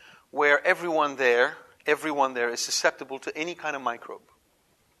where everyone there is susceptible to any kind of microbe.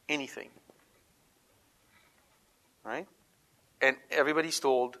 Anything. Right? And everybody's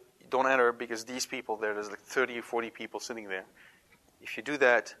told, don't enter because these people there's like 30 or 40 people sitting there. If you do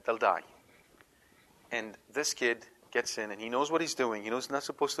that, they'll die. And this kid gets in and he knows what he's doing. He knows he's not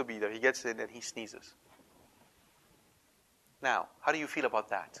supposed to be there. He gets in and he sneezes. Now, how do you feel about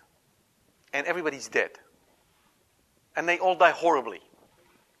that? And everybody's dead. And they all die horribly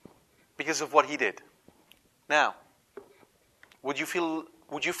because of what he did. Now, would you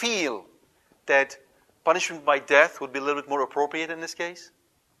feel that punishment by death would be a little bit more appropriate in this case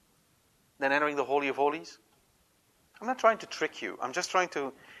than entering the Holy of Holies? I'm not trying to trick you. I'm just trying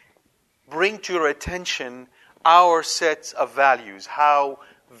to bring to your attention our sets of values, how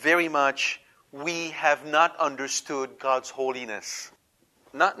very much we have not understood God's holiness.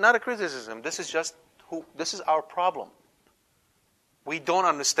 Not a criticism. This is our problem. We don't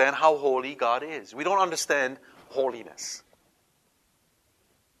understand how holy God is. We don't understand holiness.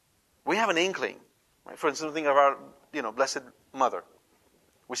 We have an inkling. Right? For instance, think of our, Blessed Mother.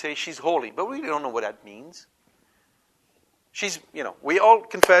 We say she's holy, but we really don't know what that means. We all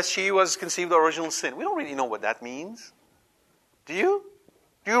confess she was conceived of original sin. We don't really know what that means. Do you?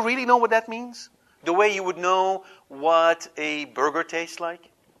 Do you really know what that means? The way you would know what a burger tastes like?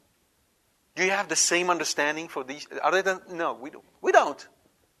 Do you have the same understanding for these? No, we don't. We don't.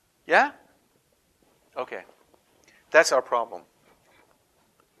 Yeah? Okay. That's our problem.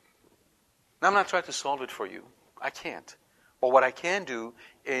 Now, I'm not trying to solve it for you. I can't. But what I can do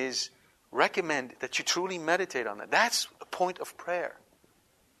is recommend that you truly meditate on that. That's a point of prayer.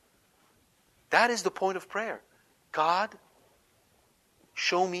 That is the point of prayer. God,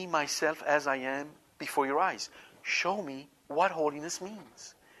 show me myself as I am before your eyes. Show me what holiness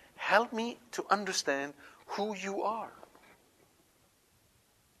means. Help me to understand who you are.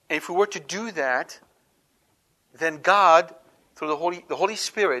 And if we were to do that, then God, through the Holy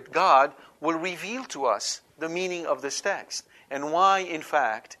Spirit, God will reveal to us the meaning of this text and why, in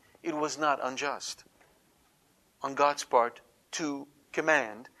fact, it was not unjust on God's part to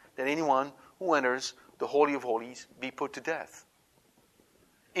command that anyone who enters the Holy of Holies be put to death.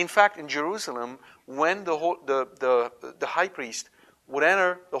 In fact, in Jerusalem, when the high priest would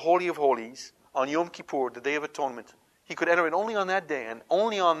enter the Holy of Holies on Yom Kippur, the Day of Atonement, he could enter it only on that day, and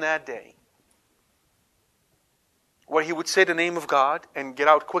only on that day, where he would say the name of God and get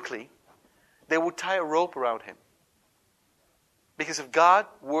out quickly. They would tie a rope around him. Because if God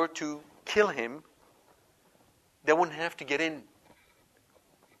were to kill him, they wouldn't have to get in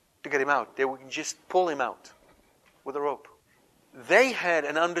to get him out. They would just pull him out with a rope. They had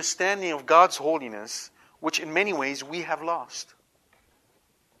an understanding of God's holiness, which in many ways we have lost.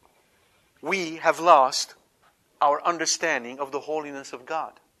 We have lost our understanding of the holiness of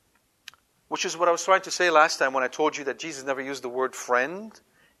God. Which is what I was trying to say last time when I told you that Jesus never used the word friend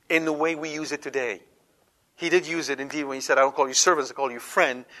in the way we use it today. He did use it indeed when he said, I don't call you servants, I call you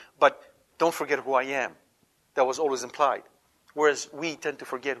friend, but don't forget who I am. That was always implied. Whereas we tend to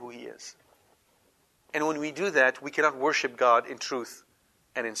forget who He is. And when we do that, we cannot worship God in truth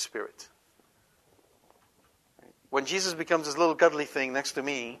and in spirit. When Jesus becomes this little cuddly thing next to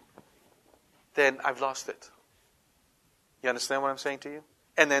me, then I've lost it. You understand what I'm saying to you?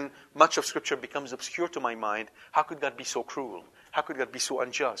 And then much of Scripture becomes obscure to my mind. How could God be so cruel? How could God be so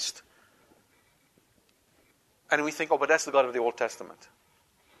unjust? And we think, but that's the God of the Old Testament.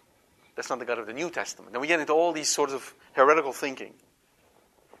 That's not the God of the New Testament. And we get into all these sorts of heretical thinking.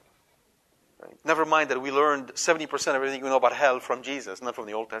 Right? Never mind that we learned 70% of everything we know about hell from Jesus, not from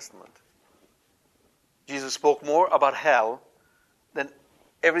the Old Testament. Jesus spoke more about hell than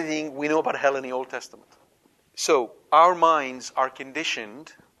everything we know about hell in the Old Testament. So, our minds are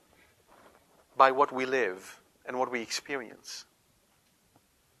conditioned by what we live and what we experience.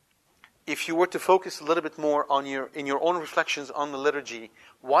 If you were to focus a little bit more on in your own reflections on the liturgy,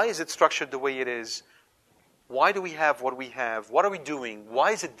 why is it structured the way it is? Why do we have what we have? What are we doing?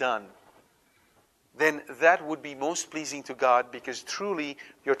 Why is it done? Then that would be most pleasing to God, because truly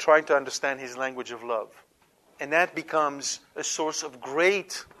you're trying to understand His language of love. And that becomes a source of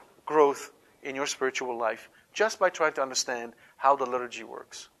great growth in your spiritual life, just by trying to understand how the liturgy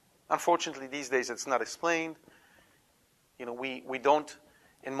works. Unfortunately, these days it's not explained. We don't,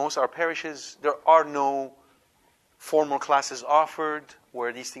 in most of our parishes, there are no formal classes offered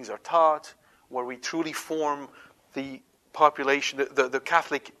where these things are taught, where we truly form the population, the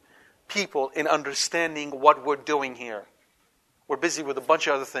Catholic people in understanding what we're doing here. We're busy with a bunch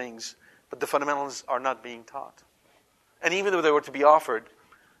of other things, but the fundamentals are not being taught. And even though they were to be offered,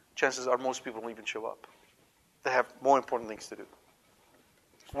 chances are most people won't even show up. They have more important things to do.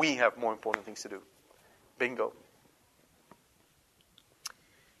 We have more important things to do. Bingo.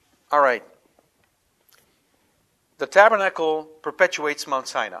 All right. The tabernacle perpetuates Mount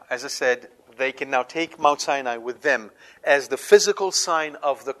Sinai. As I said, they can now take Mount Sinai with them as the physical sign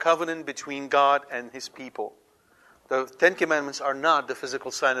of the covenant between God and His people. The Ten Commandments are not the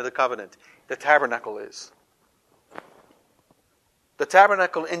physical sign of the covenant. The tabernacle is. The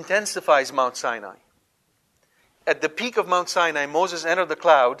tabernacle intensifies Mount Sinai. At the peak of Mount Sinai, Moses entered the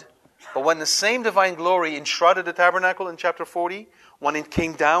cloud, but when the same divine glory enshrouded the tabernacle in chapter 40, when it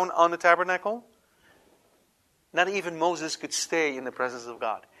came down on the tabernacle, not even Moses could stay in the presence of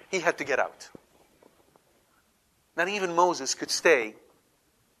God. He had to get out. Not even Moses could stay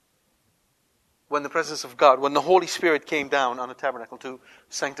when the presence of God, when the Holy Spirit came down on the tabernacle to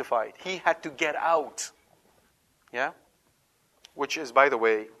sanctify it. He had to get out. Yeah? Which is, by the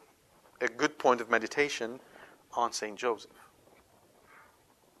way, a good point of meditation on St. Joseph.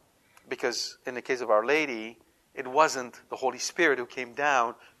 Because in the case of Our Lady, it wasn't the Holy Spirit who came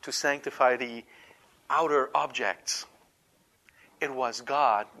down to sanctify the outer objects. It was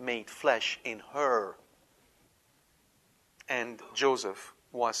God made flesh in her. And Joseph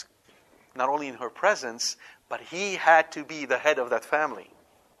was not only in her presence, but he had to be the head of that family.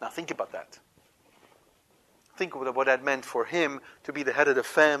 Now think about that. Think of what that meant for him to be the head of the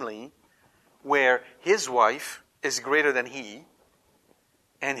family, where his wife is greater than he,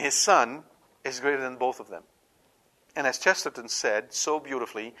 and his son is greater than both of them. And as Chesterton said so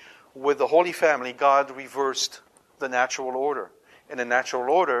beautifully, with the Holy Family, God reversed the natural order. In the natural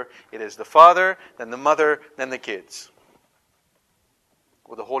order, it is the father, then the mother, then the kids.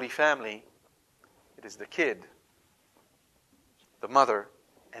 With the Holy Family, it is the kid, the mother,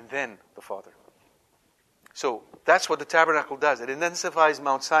 and then the father. So that's what the tabernacle does. It intensifies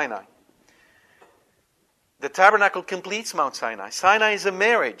Mount Sinai. The tabernacle completes Mount Sinai. Sinai is a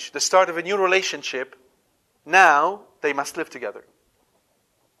marriage, the start of a new relationship. Now they must live together.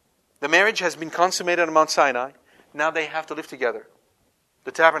 The marriage has been consummated on Mount Sinai. Now they have to live together.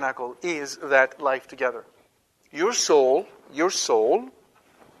 The tabernacle is that life together. Your soul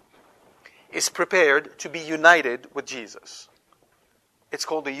is prepared to be united with Jesus. It's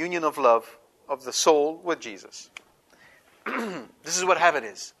called the union of love of the soul with Jesus. This is what heaven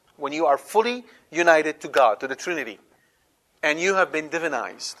is. When you are fully united to God, to the Trinity, and you have been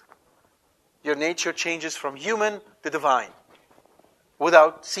divinized, your nature changes from human to divine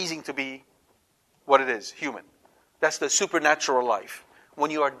without ceasing to be what it is, human. That's the supernatural life, when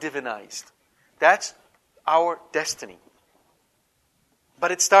you are divinized. That's our destiny.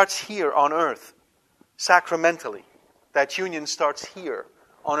 But it starts here on earth, sacramentally. That union starts here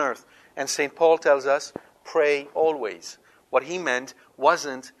on earth. And St. Paul tells us, pray always. What he meant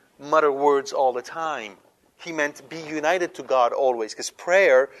wasn't mutter words all the time. He meant be united to God always, because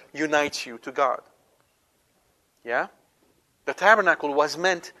prayer unites you to God. Yeah? The tabernacle was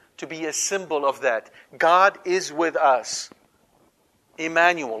meant to be a symbol of that. God is with us.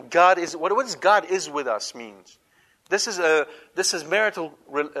 Emmanuel. God is. What does God is with us means? This is marital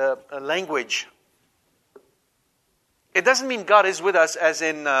language. It doesn't mean God is with us as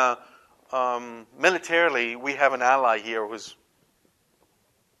in militarily we have an ally here who's.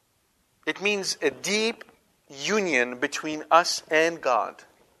 It means a deep union between us and God.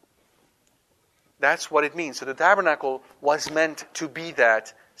 That's what it means. So the tabernacle was meant to be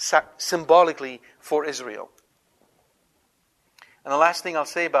that symbolically for Israel. And the last thing I'll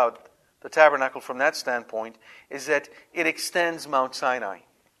say about the tabernacle from that standpoint is that it extends Mount Sinai.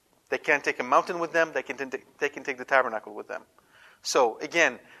 They can't take a mountain with them. They can take the tabernacle with them. So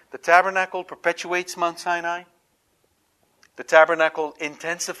again, the tabernacle perpetuates Mount Sinai. The tabernacle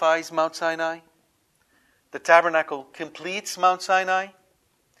intensifies Mount Sinai. The tabernacle completes Mount Sinai.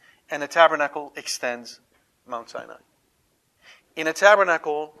 and a tabernacle extends Mount Sinai. In a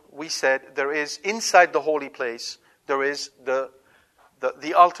tabernacle, we said there is, inside the holy place, there is the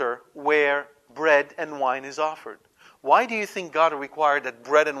altar where bread and wine is offered. Why do you think God required that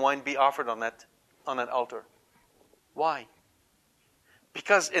bread and wine be offered on that altar? Why?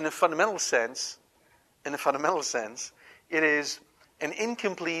 Because in a fundamental sense, it is an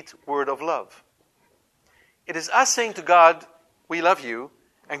incomplete word of love. It is us saying to God, we love you,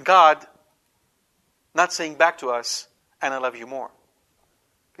 and God not saying back to us, and I love you more.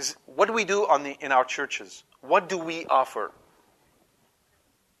 Because what do we do in our churches? What do we offer?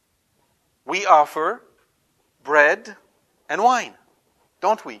 We offer bread and wine,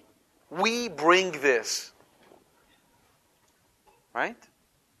 don't we? We bring this. Right?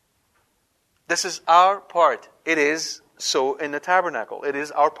 This is our part. It is so in the tabernacle. It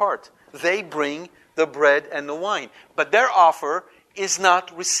is our part. They bring the bread and the wine. But their offer is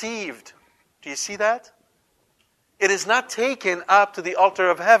not received. Do you see that? It is not taken up to the altar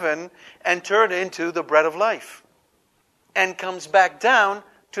of heaven and turned into the bread of life and comes back down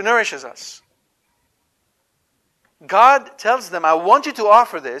to nourishes us. God tells them, I want you to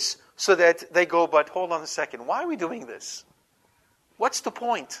offer this, so that they go, but hold on a second. Why are we doing this? What's the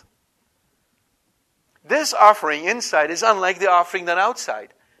point? This offering inside is unlike the offering done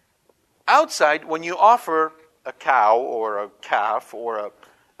outside. Outside, when you offer a cow or a calf or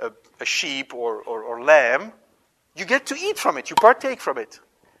a sheep or lamb, you get to eat from it. You partake from it.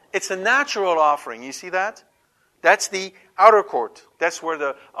 It's a natural offering. You see that? That's the outer court. That's where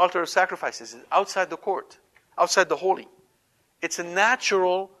the altar of sacrifices is, outside the court, outside the holy. It's a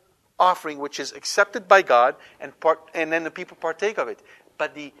natural offering which is accepted by God, and then the people partake of it.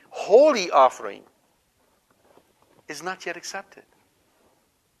 But the holy offering is not yet accepted,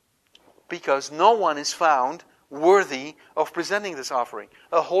 because no one is found worthy of presenting this offering,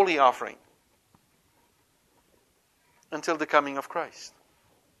 a holy offering, until the coming of Christ.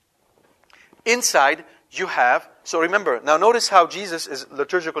 Inside, you have, so remember, now notice how Jesus is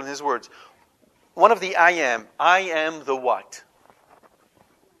liturgical in his words. One of the I am the what?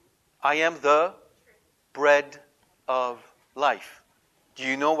 I am the bread of life. Do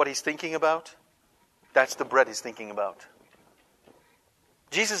you know what he's thinking about? That's the bread he's thinking about.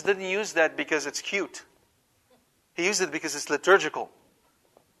 Jesus didn't use that because it's cute. He used it because it's liturgical.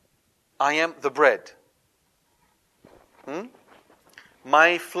 I am the bread.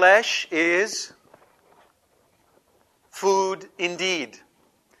 My flesh is food indeed.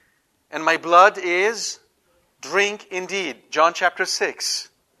 And my blood is drink indeed. John chapter 6.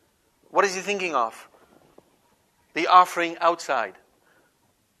 What is he thinking of? The offering outside.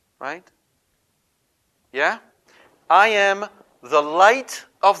 Right? Yeah? I am the light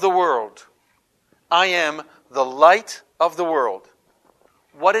of the world. I am the light of the world.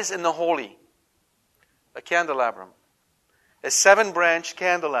 What is in the holy? A candelabrum. A 7-branch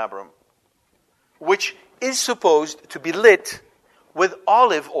candelabrum, which is supposed to be lit with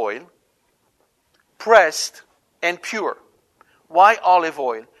olive oil, pressed and pure. Why olive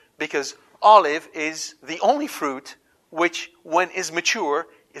oil? Because olive is the only fruit which, when is mature,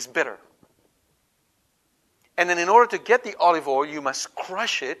 is bitter. And then in order to get the olive oil, you must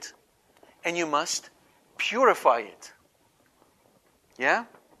crush it and you must purify it. Yeah?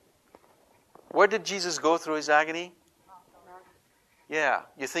 Where did Jesus go through his agony? Yeah.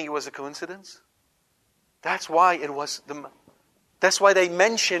 You think it was a coincidence? That's why that's why they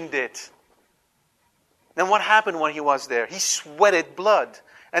mentioned it. Then what happened when he was there? He sweated blood.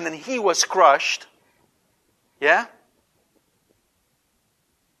 And then he was crushed. Yeah?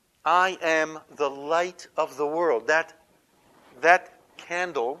 I am the light of the world. That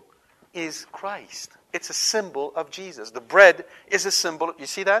candle is Christ. It's a symbol of Jesus. The bread is a symbol. You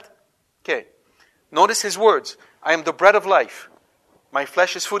see that? Okay. Notice his words. I am the bread of life. My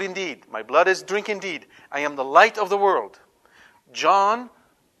flesh is food indeed. My blood is drink indeed. I am the light of the world.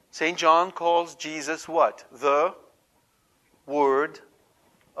 St. John calls Jesus what? The Word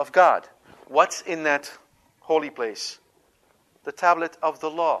of God. What's in that holy place? The tablet of the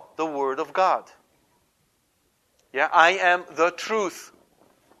law, the Word of God. Yeah, I am the truth.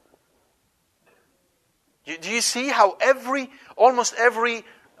 Do you see how almost every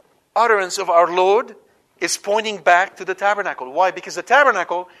utterance of our Lord is pointing back to the tabernacle? Why? Because the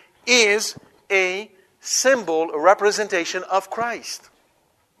tabernacle is a symbol, a representation of Christ.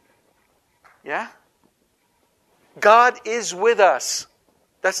 Yeah? God is with us.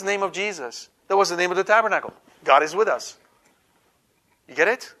 That's the name of Jesus. That was the name of the tabernacle. God is with us. You get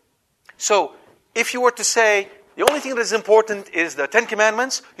it? So, if you were to say, the only thing that is important is the 10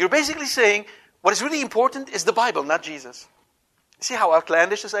 Commandments, you're basically saying, what is really important is the Bible, not Jesus. See how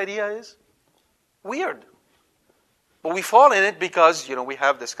outlandish this idea is? Weird. But we fall in it because, we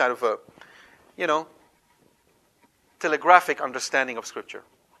have this kind of a, telegraphic understanding of Scripture.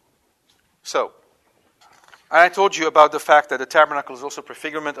 So, I told you about the fact that the tabernacle is also a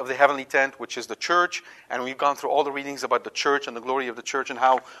prefigurement of the heavenly tent, which is the church. And we've gone through all the readings about the church and the glory of the church and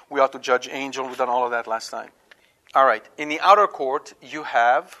how we ought to judge angels. We've done all of that last time. All right. In the outer court, you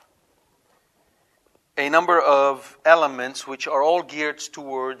have a number of elements which are all geared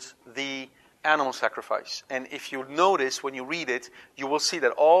towards the animal sacrifice. And if you notice when you read it, you will see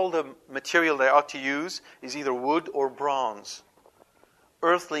that all the material they ought to use is either wood or bronze.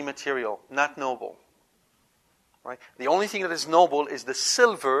 Earthly material, not noble. Right? The only thing that is noble is the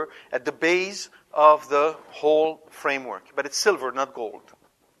silver at the base of the whole framework. But it's silver, not gold.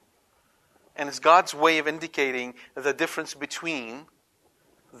 And it's God's way of indicating the difference between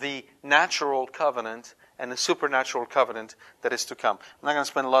the natural covenant and the supernatural covenant that is to come. I'm not going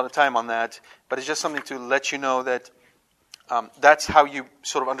to spend a lot of time on that, but it's just something to let you know that that's how you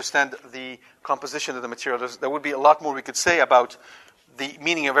sort of understand the composition of the material. There would be a lot more we could say about the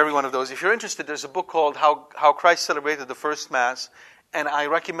meaning of every one of those. If you're interested, there's a book called How Christ Celebrated the First Mass, and I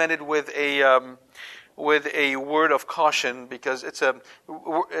recommend it with a word of caution because it's a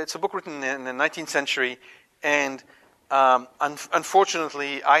book written in the 19th century, and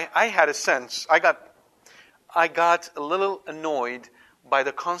unfortunately, I had a sense. I got a little annoyed by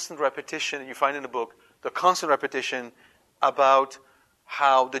the constant repetition you find in the book, the constant repetition about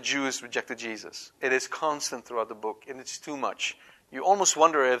how the Jews rejected Jesus. It is constant throughout the book, and it's too much. You almost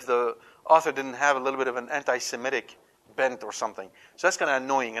wonder if the author didn't have a little bit of an anti-Semitic bent or something. So that's kind of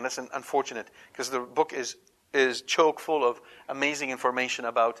annoying, and that's unfortunate, because the book is chock full of amazing information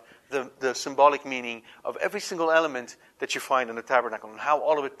about the symbolic meaning of every single element that you find in the tabernacle and how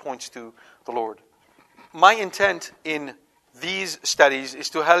all of it points to the Lord. My intent in these studies is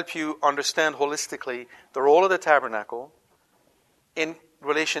to help you understand holistically the role of the tabernacle in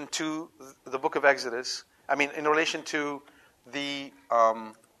relation to the book of Exodus. In relation to the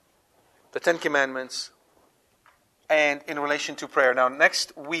Ten Commandments, and in relation to prayer. Now,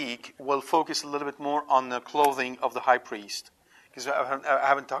 next week, we'll focus a little bit more on the clothing of the high priest, because I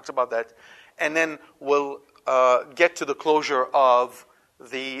haven't talked about that. And then we'll get to the closure of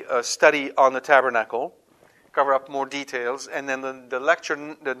the study on the tabernacle, cover up more details, and then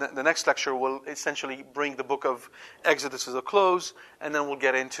the next lecture will essentially bring the book of Exodus to a close, and then we'll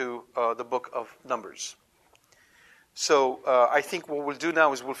get into the book of Numbers. So I think what we'll do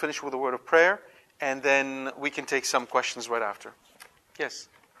now is we'll finish with a word of prayer, and then we can take some questions right after. Yes.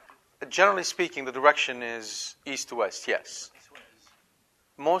 Generally speaking, the direction is east to west, yes.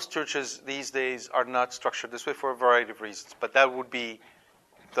 Most churches these days are not structured this way for a variety of reasons, but that would be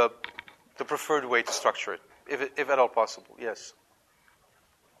the preferred way to structure it, if at all possible, yes.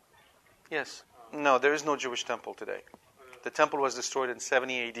 Yes. No, there is no Jewish temple today. The temple was destroyed in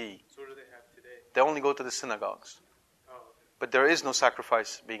 70 AD. So what do they have today? They only go to the synagogues. But there is no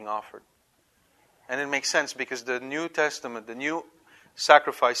sacrifice being offered. And it makes sense because the New Testament, the new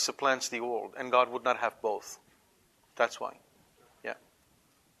sacrifice supplants the old, and God would not have both. That's why. Yeah.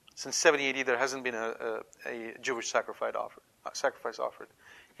 Since 70 AD, there hasn't been a Jewish sacrifice offered.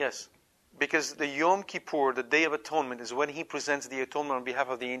 Yes. Because the Yom Kippur, the Day of Atonement, is when He presents the atonement on behalf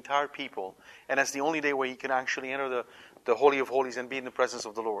of the entire people. And that's the only day where you can actually enter the Holy of Holies and be in the presence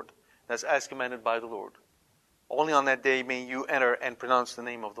of the Lord. That's as commanded by the Lord. Only on that day may you enter and pronounce the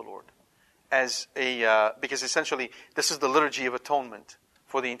name of the Lord. Because essentially, this is the liturgy of atonement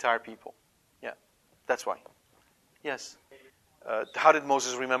for the entire people. Yeah, that's why. Yes. How did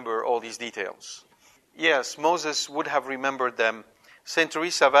Moses remember all these details? Yes, Moses would have remembered them. St.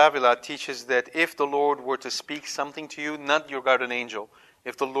 Teresa of Avila teaches that if the Lord were to speak something to you, not your guardian angel,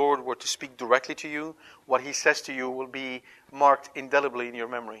 if the Lord were to speak directly to you, what He says to you will be marked indelibly in your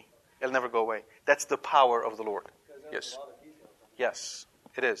memory. It'll never go away. That's the power of the Lord. Yes. Yes,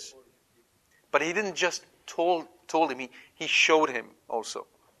 it is. But He didn't just told him, He showed him also.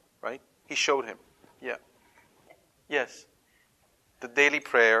 Right? He showed him. Yeah. Yes. The daily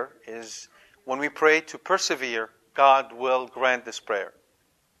prayer is, when we pray to persevere, God will grant this prayer.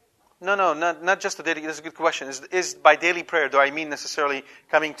 No, not just the daily. That's a good question. Is by daily prayer, do I mean necessarily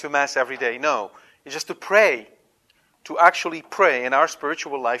coming to Mass every day? No. It's just to pray. To actually pray in our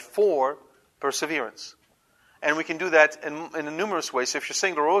spiritual life for perseverance. And we can do that in numerous ways. So if you're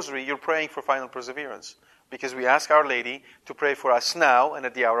saying the Rosary, you're praying for final perseverance. Because we ask Our Lady to pray for us now and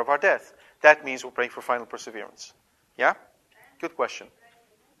at the hour of our death. That means we're praying for final perseverance. Yeah? Good question.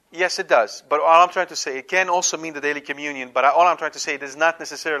 Yes, it does. But all I'm trying to say, it can also mean the daily communion. But all I'm trying to say, it does not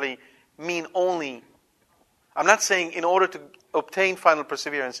necessarily mean only I'm not saying in order to obtain final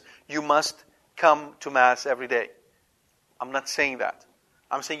perseverance, you must come to Mass every day. I'm not saying that.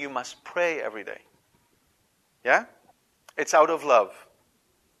 I'm saying you must pray every day. Yeah? It's out of love.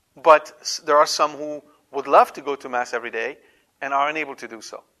 But there are some who would love to go to Mass every day and are unable to do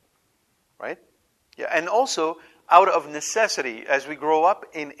so. Right? Yeah. And also, out of necessity, as we grow up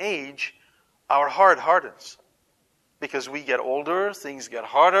in age, our heart hardens. Because we get older, things get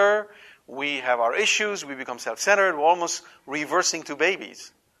harder, we have our issues, we become self-centered, we're almost reversing to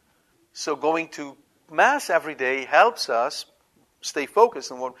babies. So going to Mass every day helps us stay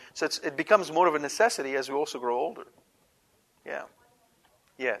focused on what. So it becomes more of a necessity as we also grow older. Yeah.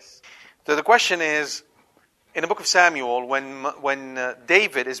 Yes. So the question is, in the book of Samuel, when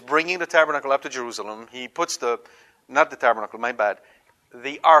David is bringing the tabernacle up to Jerusalem, he puts the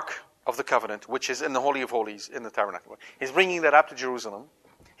Ark of the Covenant, which is in the Holy of Holies in the tabernacle. He's bringing that up to Jerusalem.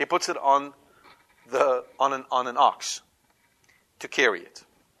 He puts it on an ox to carry it.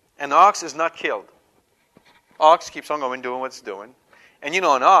 And the ox is not killed. Ox keeps on going, doing what it's doing. And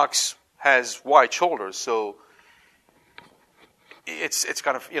an ox has wide shoulders, so it's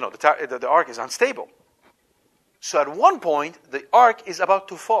kind of, the ark is unstable. So at one point, the ark is about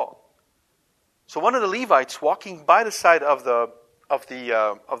to fall. So one of the Levites walking by the side of the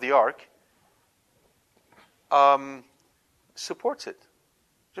ark supports it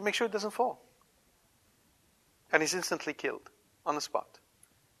to make sure it doesn't fall. And he's instantly killed on the spot.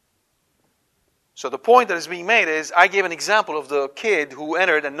 So the point that is being made is, I gave an example of the kid who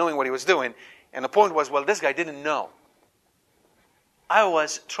entered and knowing what he was doing. And the point was, well, this guy didn't know. I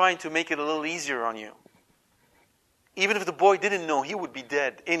was trying to make it a little easier on you. Even if the boy didn't know, he would be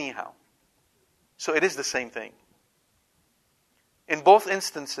dead anyhow. So it is the same thing. In both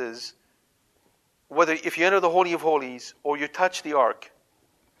instances, whether if you enter the Holy of Holies or you touch the ark,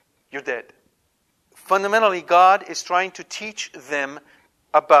 you're dead. Fundamentally, God is trying to teach them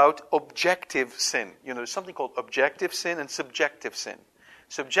about objective sin. There's something called objective sin and subjective sin.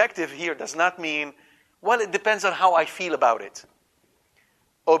 Subjective here does not mean, well, it depends on how I feel about it.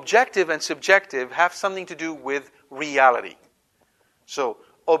 Objective and subjective have something to do with reality. So,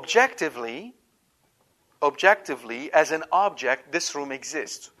 objectively, as an object, this room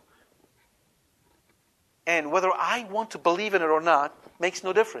exists. And whether I want to believe in it or not makes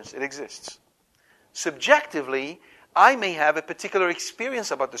no difference. It exists. Subjectively, I may have a particular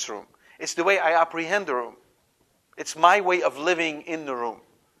experience about this room. It's the way I apprehend the room. It's my way of living in the room.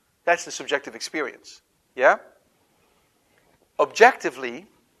 That's the subjective experience. Yeah? Objectively,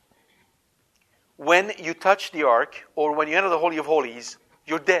 when you touch the ark or when you enter the Holy of Holies,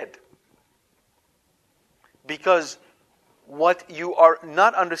 you're dead. Because what you are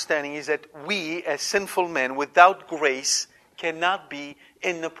not understanding is that we, as sinful men, without grace, cannot be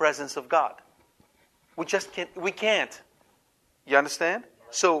in the presence of God. We just can't. We can't. You understand?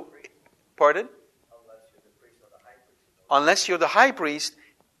 So, pardon? Unless you're the high priest,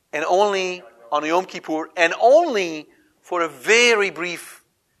 and only on Yom Kippur, and only for a very brief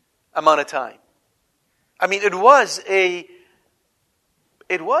amount of time. I mean, it was a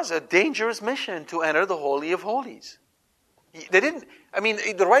dangerous mission to enter the Holy of Holies.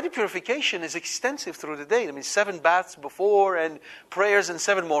 The rite of purification is extensive through the day. 7 baths before, and prayers and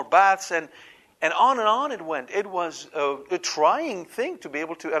 7 more baths, and on it went. It was a trying thing to be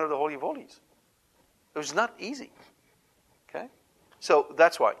able to enter the Holy of Holies. It was not easy. Okay? So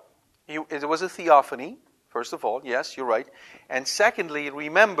that's why. It was a theophany, first of all. Yes, you're right. And secondly,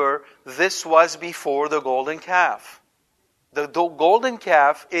 remember, this was before the golden calf. The golden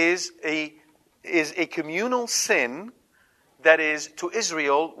calf is a communal sin that is to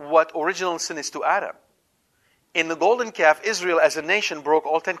Israel what original sin is to Adam. In the golden calf, Israel as a nation broke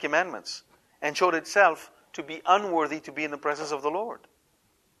all 10 commandments and showed itself to be unworthy to be in the presence of the Lord.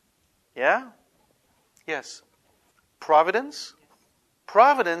 Yeah? Yes. Providence?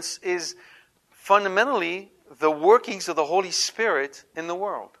 Providence is fundamentally the workings of the Holy Spirit in the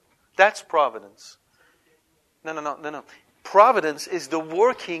world. That's providence. No. Providence is the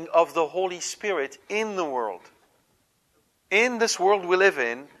working of the Holy Spirit in the world. In this world we live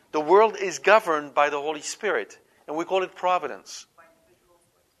in, the world is governed by the Holy Spirit, and we call it providence.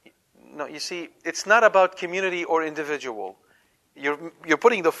 No, you see, it's not about community or individual. You're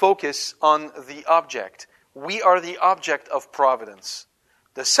putting the focus on the object. We are the object of providence.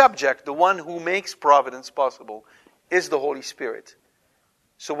 The subject, the one who makes providence possible, is the Holy Spirit.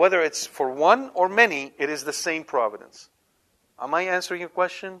 So whether it's for one or many, it is the same providence. Am I answering your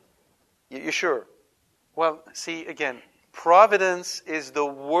question? You sure? Well, see, again, providence is the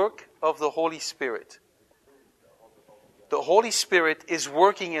work of the Holy Spirit. The Holy Spirit is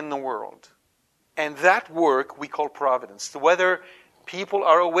working in the world. And that work we call providence. Whether people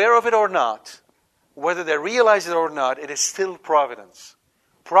are aware of it or not, whether they realize it or not, it is still providence.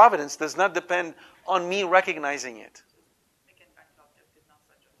 Providence does not depend on me recognizing it.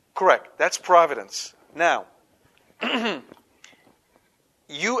 Correct. That's providence. Now,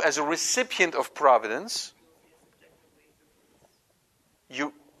 you as a recipient of providence,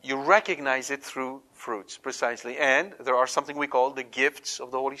 you recognize it through fruits, precisely. And there are something we call the gifts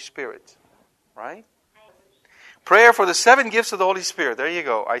of the Holy Spirit. Right? Prayer for the 7 gifts of the Holy Spirit. There you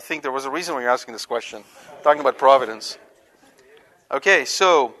go. I think there was a reason why you're asking this question. Talking about providence. Okay,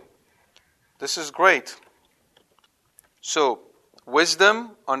 so this is great. So,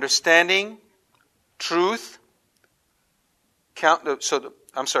 wisdom, understanding, truth.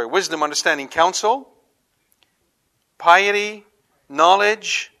 Wisdom, understanding, counsel, piety,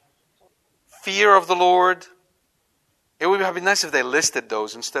 knowledge, fear of the Lord. It would have been nice if they listed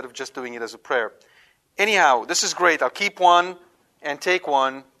those instead of just doing it as a prayer. Anyhow, this is great. I'll keep one and take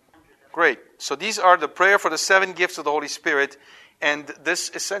one. Great. So these are the prayer for the 7 gifts of the Holy Spirit. And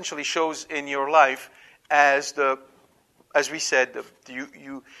this essentially shows in your life as we said,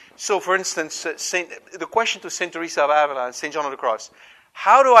 So for instance, the question to Saint Teresa of Avila and Saint John of the Cross,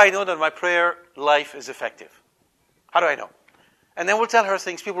 how do I know that my prayer life is effective? How do I know? And then we'll tell her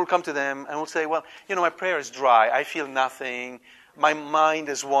things. People will come to them and we'll say, well, my prayer is dry. I feel nothing. My mind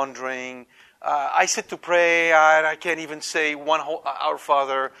is wandering. I sit to pray and I can't even say one whole Our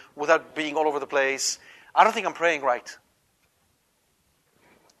Father without being all over the place. I don't think I'm praying right.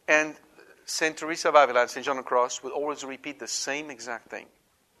 And Saint Teresa of Avila and Saint John of the Cross would always repeat the same exact thing.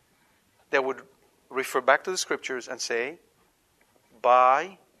 They would refer back to the Scriptures and say,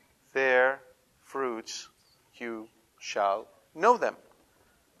 by their fruits you shall know them.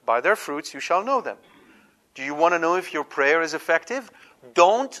 By their fruits you shall know them. Do you want to know if your prayer is effective?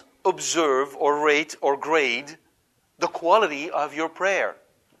 Don't observe or rate or grade the quality of your prayer.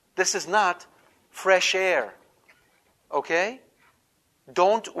 This is not fresh air. Okay?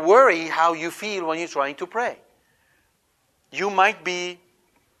 Don't worry how you feel when you're trying to pray. You might be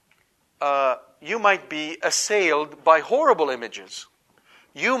assailed by horrible images.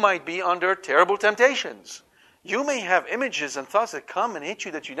 You might be under terrible temptations. You may have images and thoughts that come and hit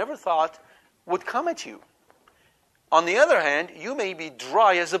you that you never thought would come at you. On the other hand, you may be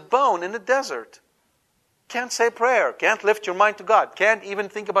dry as a bone in the desert. Can't say a prayer. Can't lift your mind to God. Can't even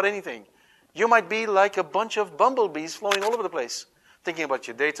think about anything. You might be like a bunch of bumblebees flowing all over the place. Thinking about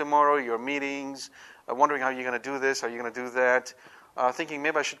your day tomorrow, your meetings, wondering how you're going to do this, how you're going to do that. Thinking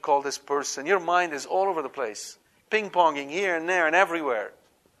maybe I should call this person. Your mind is all over the place. Ping-ponging here and there and everywhere.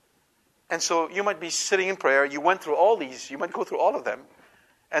 And so you might be sitting in prayer. You went through all these. You might go through all of them.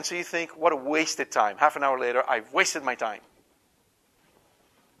 And so you think, what a wasted time. Half an hour later, I've wasted my time.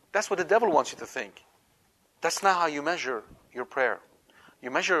 That's what the devil wants you to think. That's not how you measure your prayer.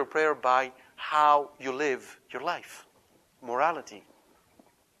 You measure your prayer by how you live your life. Morality.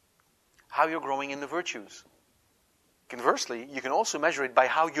 How you're growing in the virtues. Conversely, you can also measure it by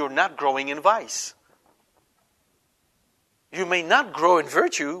how you're not growing in vice. You may not grow in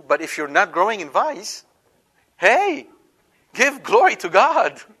virtue, but if you're not growing in vice, hey, give glory to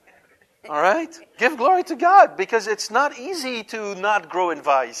God. All right? Give glory to God, because it's not easy to not grow in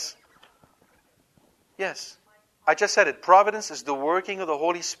vice. Yes. I just said it. Providence is the working of the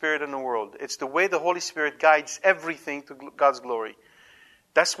Holy Spirit in the world. It's the way the Holy Spirit guides everything to God's glory.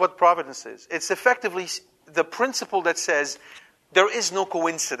 That's what providence is. It's effectively the principle that says there is no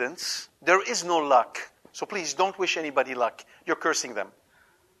coincidence, there is no luck. So please don't wish anybody luck. You're cursing them.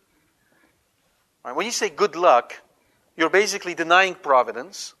 Right? When you say good luck, you're basically denying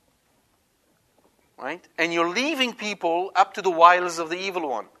providence. Right? And you're leaving people up to the wiles of the evil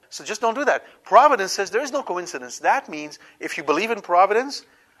one. So just don't do that. Providence says there is no coincidence. That means if you believe in providence,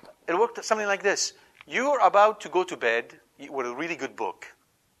 it'll work something like this. You're about to go to bed with a really good book.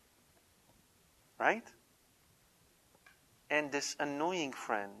 Right? And this annoying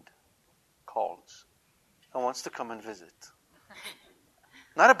friend calls and wants to come and visit.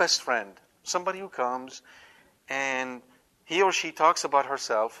 Not a best friend. Somebody who comes and he or she talks about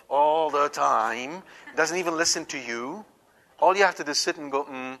herself all the time, doesn't even listen to you. All you have to do is sit and go,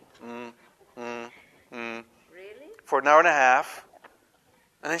 Really? for an hour and a half.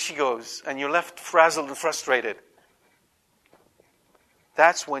 And then she goes, and you're left frazzled and frustrated.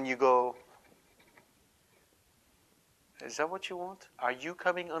 That's when you go, is that what you want? Are you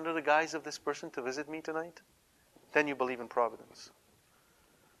coming under the guise of this person to visit me tonight? Then you believe in providence.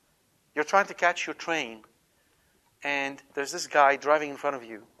 You're trying to catch your train, and there's this guy driving in front of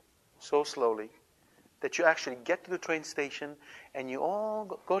you so slowly that you actually get to the train station and you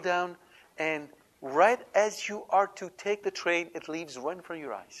all go down and right as you are to take the train, it leaves right in front of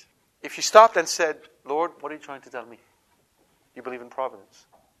your eyes. If you stopped and said, Lord, what are you trying to tell me? You believe in providence.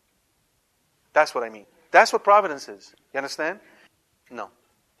 That's what I mean. That's what providence is. You understand? No.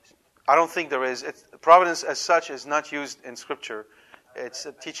 I don't think there is. Providence as such is not used in Scripture. It's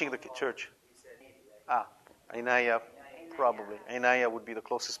a teaching of the church. Inaya, probably. Inaya would be the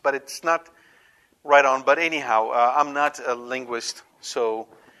closest. But it's not right on. But anyhow, I'm not a linguist, so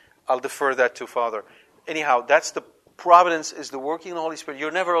I'll defer that to Father. Anyhow, that's the providence is the working of the Holy Spirit.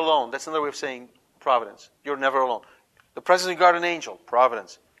 You're never alone. That's another way of saying providence. You're never alone. The presence of God an angel,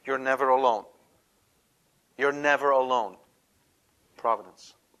 providence. You're never alone. You're never alone.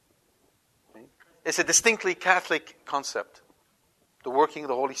 Providence. Okay? It's a distinctly Catholic concept. The working of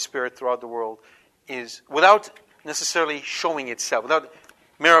the Holy Spirit throughout the world is, without necessarily showing itself, without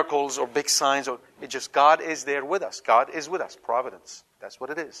miracles or big signs, or it's just God is there with us. God is with us. Providence. That's what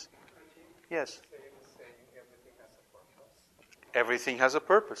it is. Yes. Everything has a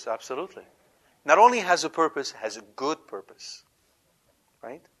purpose, absolutely. Not only has a purpose, has a good purpose.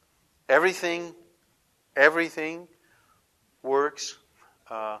 Right? Everything works.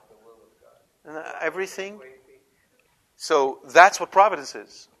 Everything. So that's what providence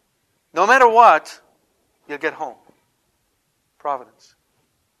is. No matter what, you'll get home. Providence.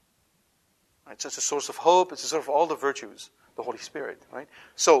 It's just a source of hope. It's a source of all the virtues, the Holy Spirit. Right?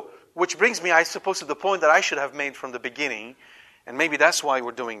 So, which brings me, I suppose, to the point that I should have made from the beginning, and maybe that's why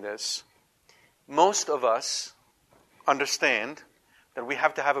we're doing this. Most of us understand that we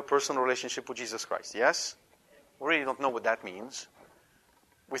have to have a personal relationship with Jesus Christ. Yes? We really don't know what that means.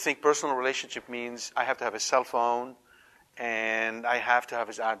 We think personal relationship means I have to have his cell phone, and I have to have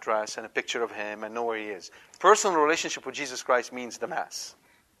his address and a picture of him and know where he is. Personal relationship with Jesus Christ means the Mass.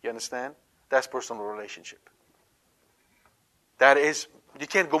 You understand? That's personal relationship. That is, you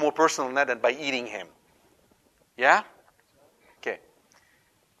can't go more personal than that than by eating him. Yeah? Okay.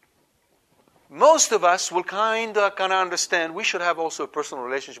 Most of us will kind of understand we should have also a personal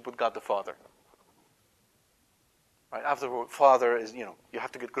relationship with God the Father. Right? After all, Father is, you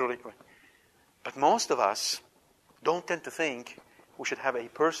have to get good. But most of us don't tend to think we should have a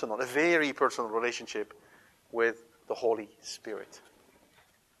very personal relationship with the Holy Spirit.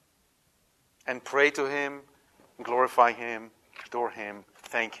 And pray to Him, glorify Him, adore Him,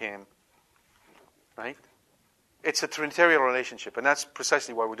 thank Him. Right? It's a Trinitarian relationship, and that's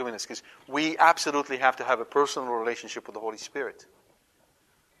precisely why we're doing this, because we absolutely have to have a personal relationship with the Holy Spirit.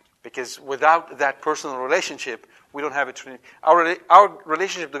 Because without that personal relationship, we don't have a Trinity. Our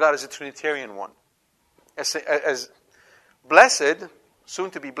relationship to God is a Trinitarian one. As blessed, soon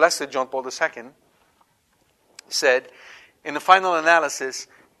to be blessed, John Paul II said, in the final analysis,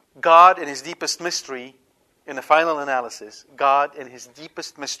 God in His deepest mystery, God in His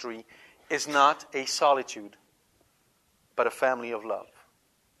deepest mystery is not a solitude, but a family of love.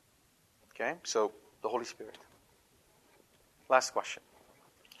 Okay? So, the Holy Spirit. Last question.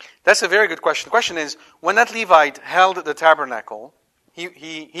 That's a very good question. The question is, when that Levite held the tabernacle,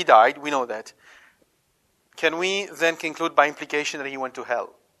 he died, we know that. Can we then conclude by implication that he went to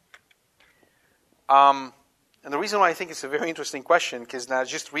hell? And the reason why I think it's a very interesting question, because now I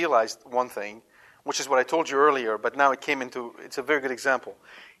just realized one thing, which is what I told you earlier, but now it's a very good example.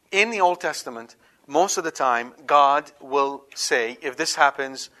 In the Old Testament, most of the time, God will say, if this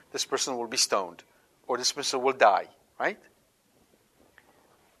happens, this person will be stoned, or this person will die, right?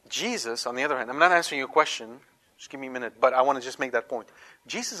 Jesus, on the other hand, I'm not answering your question, just give me a minute, but I want to just make that point.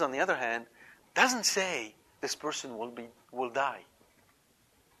 Jesus, on the other hand, doesn't say this person will die.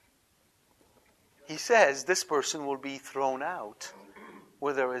 He says this person will be thrown out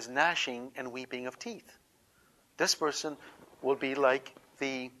where there is gnashing and weeping of teeth. This person will be like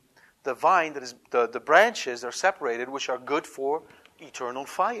the vine that is the branches are separated, which are good for eternal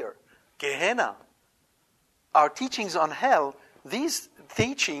fire. Gehenna. Our teachings on hell, these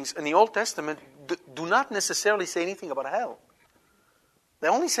teachings in the Old Testament do not necessarily say anything about hell. They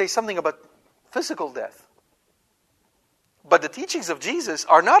only say something about physical death. But the teachings of Jesus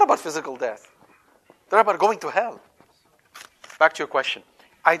are not about physical death. They're about going to hell. Back to your question.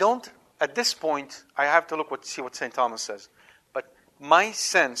 At this point, I have to see what St. Thomas says. But my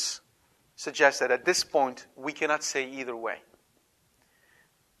sense suggests that at this point, we cannot say either way.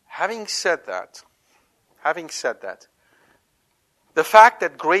 Having said that, the fact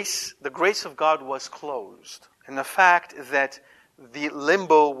that the grace of God was closed, and the fact that the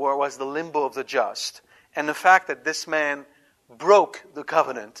limbo was the limbo of the just, and the fact that this man broke the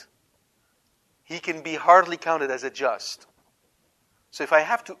covenant, he can be hardly counted as a just. So if I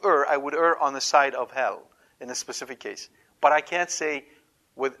have to err, I would err on the side of hell in this specific case. But I can't say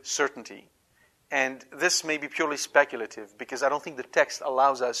with certainty. And this may be purely speculative because I don't think the text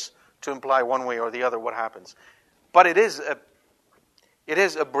allows us to imply one way or the other what happens. But it is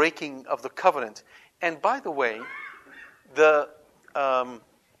a breaking of the covenant. And by the way, it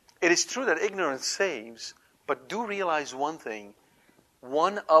is true that ignorance saves, but do realize one thing.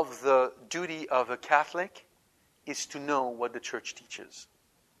 One of the duty of a Catholic is to know what the church teaches.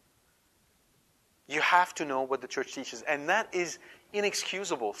 You have to know what the church teaches. And that is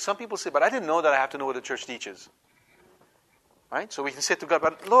inexcusable. Some people say, but I didn't know that I have to know what the church teaches. Right? So we can say to God,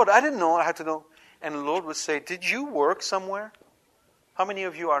 but Lord, I didn't know I had to know. And the Lord would say, did you work somewhere? How many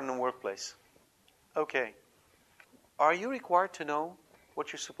of you are in the workplace? Okay. Are you required to know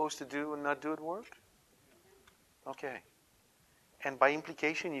what you're supposed to do and not do at work? Okay. And by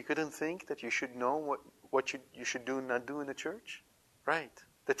implication, you couldn't think that you should know what you should do and not do in the church? Right.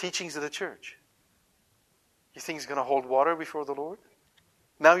 The teachings of the church. You think he's going to hold water before the Lord?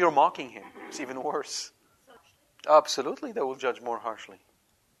 Now you're mocking him. It's even worse. Absolutely, they will judge more harshly.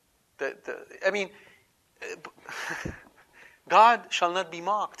 God shall not be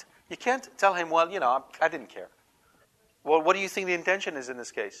mocked. You can't tell him, well, I didn't care. Well, what do you think the intention is in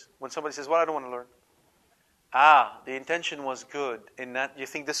this case? When somebody says, well, I don't want to learn. The intention was good. In that, you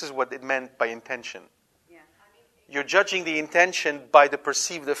think this is what it meant by intention. Yeah. You're judging the intention by the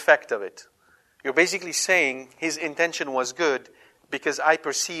perceived effect of it. You're basically saying his intention was good because I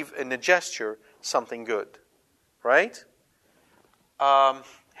perceive in the gesture something good. Right?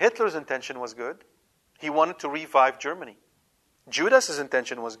 Hitler's intention was good. He wanted to revive Germany. Judas's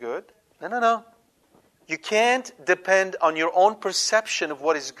intention was good. No. You can't depend on your own perception of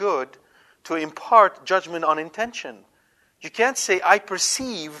what is good to impart judgment on intention. You can't say, I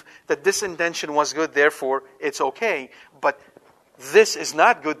perceive that this intention was good, therefore it's okay. But this is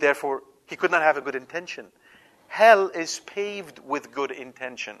not good, therefore he could not have a good intention. Hell is paved with good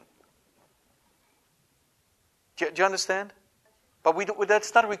intention. Do you understand? But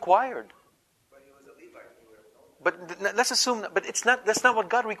that's not required. But he was a Levite. But let's assume, that's not what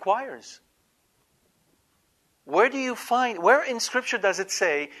God requires. Where in Scripture does it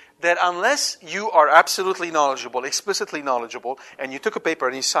say that unless you are absolutely knowledgeable, explicitly knowledgeable, and you took a paper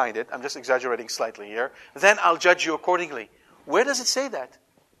and you signed it, I'm just exaggerating slightly here, then I'll judge you accordingly. Where does it say that?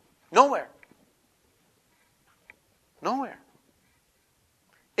 Nowhere. Nowhere.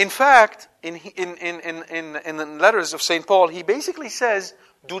 In fact, in the letters of St. Paul, he basically says,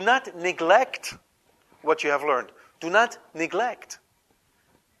 do not neglect what you have learned. Do not neglect.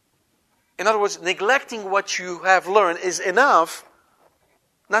 In other words, neglecting what you have learned is enough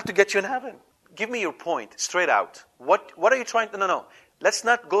not to get you in heaven. Give me your point, straight out. What are you trying to... No. Let's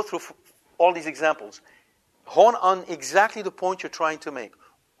not go through all these examples. Hone on exactly the point you're trying to make.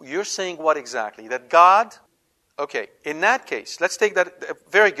 You're saying what exactly? That God... Okay, in that case, let's take that...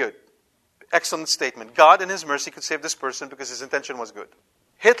 Very good. Excellent statement. God in His mercy could save this person because his intention was good.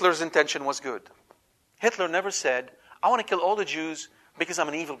 Hitler's intention was good. Hitler never said, I want to kill all the Jews because I'm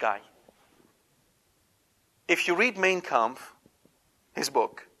an evil guy. If you read Mein Kampf, his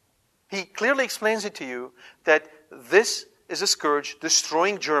book, he clearly explains it to you that this is a scourge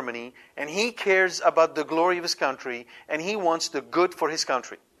destroying Germany, and he cares about the glory of his country, and he wants the good for his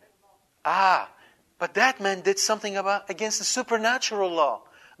country. But that man did something against the supernatural law.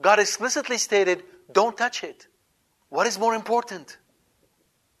 God explicitly stated, don't touch it. What is more important?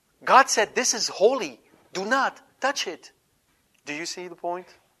 God said, this is holy. Do not touch it. Do you see the point?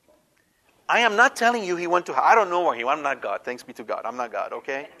 I am not telling you he went to hell. I don't know where he went. I'm not God. Thanks be to God. I'm not God,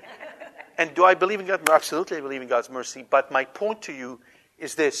 okay? And do I believe in God? Absolutely, I believe in God's mercy. But my point to you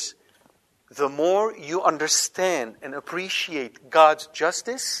is this. The more you understand and appreciate God's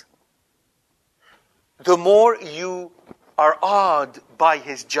justice, the more you are awed by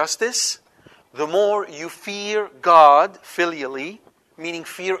His justice, the more you fear God filially, meaning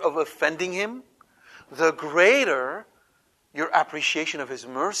fear of offending Him, the greater your appreciation of His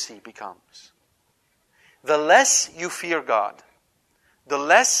mercy becomes. The less you fear God, the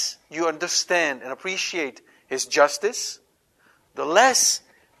less you understand and appreciate His justice, the less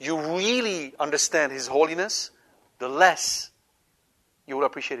you really understand His holiness, the less you will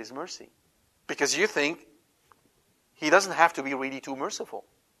appreciate His mercy. Because you think He doesn't have to be really too merciful.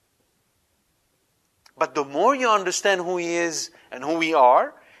 But the more you understand who He is and who we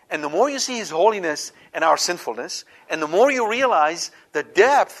are, and the more you see His holiness and our sinfulness, and the more you realize the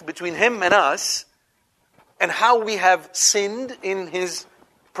depth between Him and us, and how we have sinned in His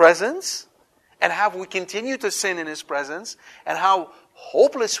presence, and how we continue to sin in His presence, and how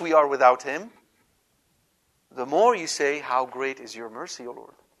hopeless we are without Him, the more you say, how great is your mercy, O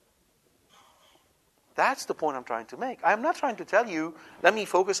Lord. That's the point I'm trying to make. I'm not trying to tell you, let me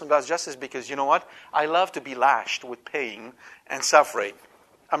focus on God's justice because, you know what? I love to be lashed with pain and suffering.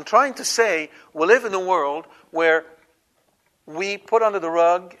 I'm trying to say we live in a world where we put under the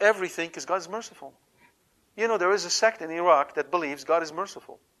rug everything because God is merciful. You know, there is a sect in Iraq that believes God is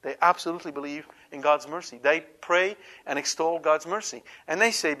merciful. They absolutely believe in God's mercy. They pray and extol God's mercy. And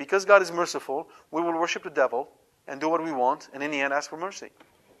they say, because God is merciful, we will worship the devil and do what we want, and in the end ask for mercy.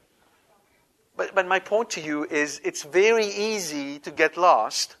 But my point to you is, it's very easy to get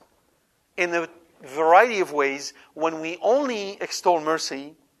lost in a variety of ways when we only extol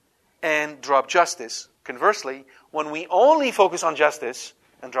mercy and drop justice. Conversely, when we only focus on justice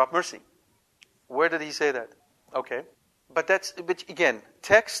and drop mercy. Where did he say that? Okay. But again,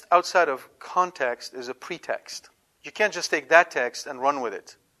 text outside of context is a pretext. You can't just take that text and run with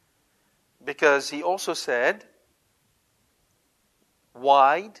it. Because he also said,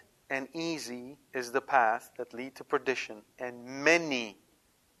 wide and easy is the path that leads to perdition, and many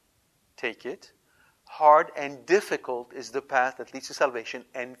take it. Hard and difficult is the path that leads to salvation,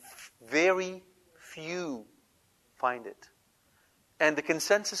 and very few find it. And the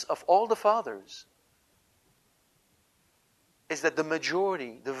consensus of all the fathers is that the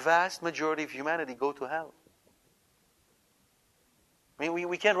vast majority of humanity go to hell. I mean,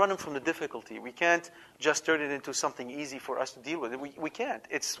 we can't run them from the difficulty. We can't just turn it into something easy for us to deal with. We can't.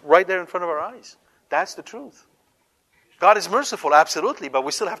 It's right there in front of our eyes. That's the truth. God is merciful, absolutely, but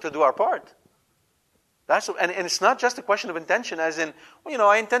we still have to do our part. And it's not just a question of intention, as in,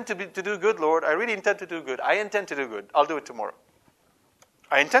 I intend to do good, Lord. I really intend to do good. I intend to do good. I'll do it tomorrow.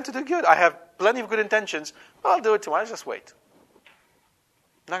 I intend to do good. I have plenty of good intentions. I'll do it tomorrow. I'll just wait.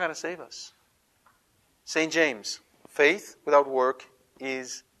 Not going to save us. St. James, faith without work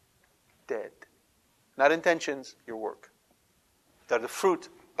is dead. Not intentions, your work. They're the fruit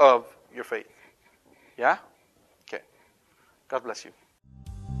of your faith. Yeah? Okay. God bless you.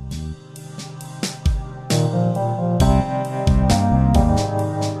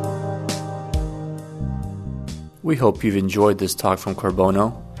 We hope you've enjoyed this talk from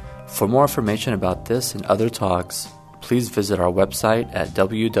Corbono. For more information about this and other talks, please visit our website at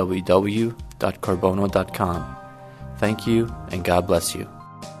www.corbono.com. Thank you, and God bless you.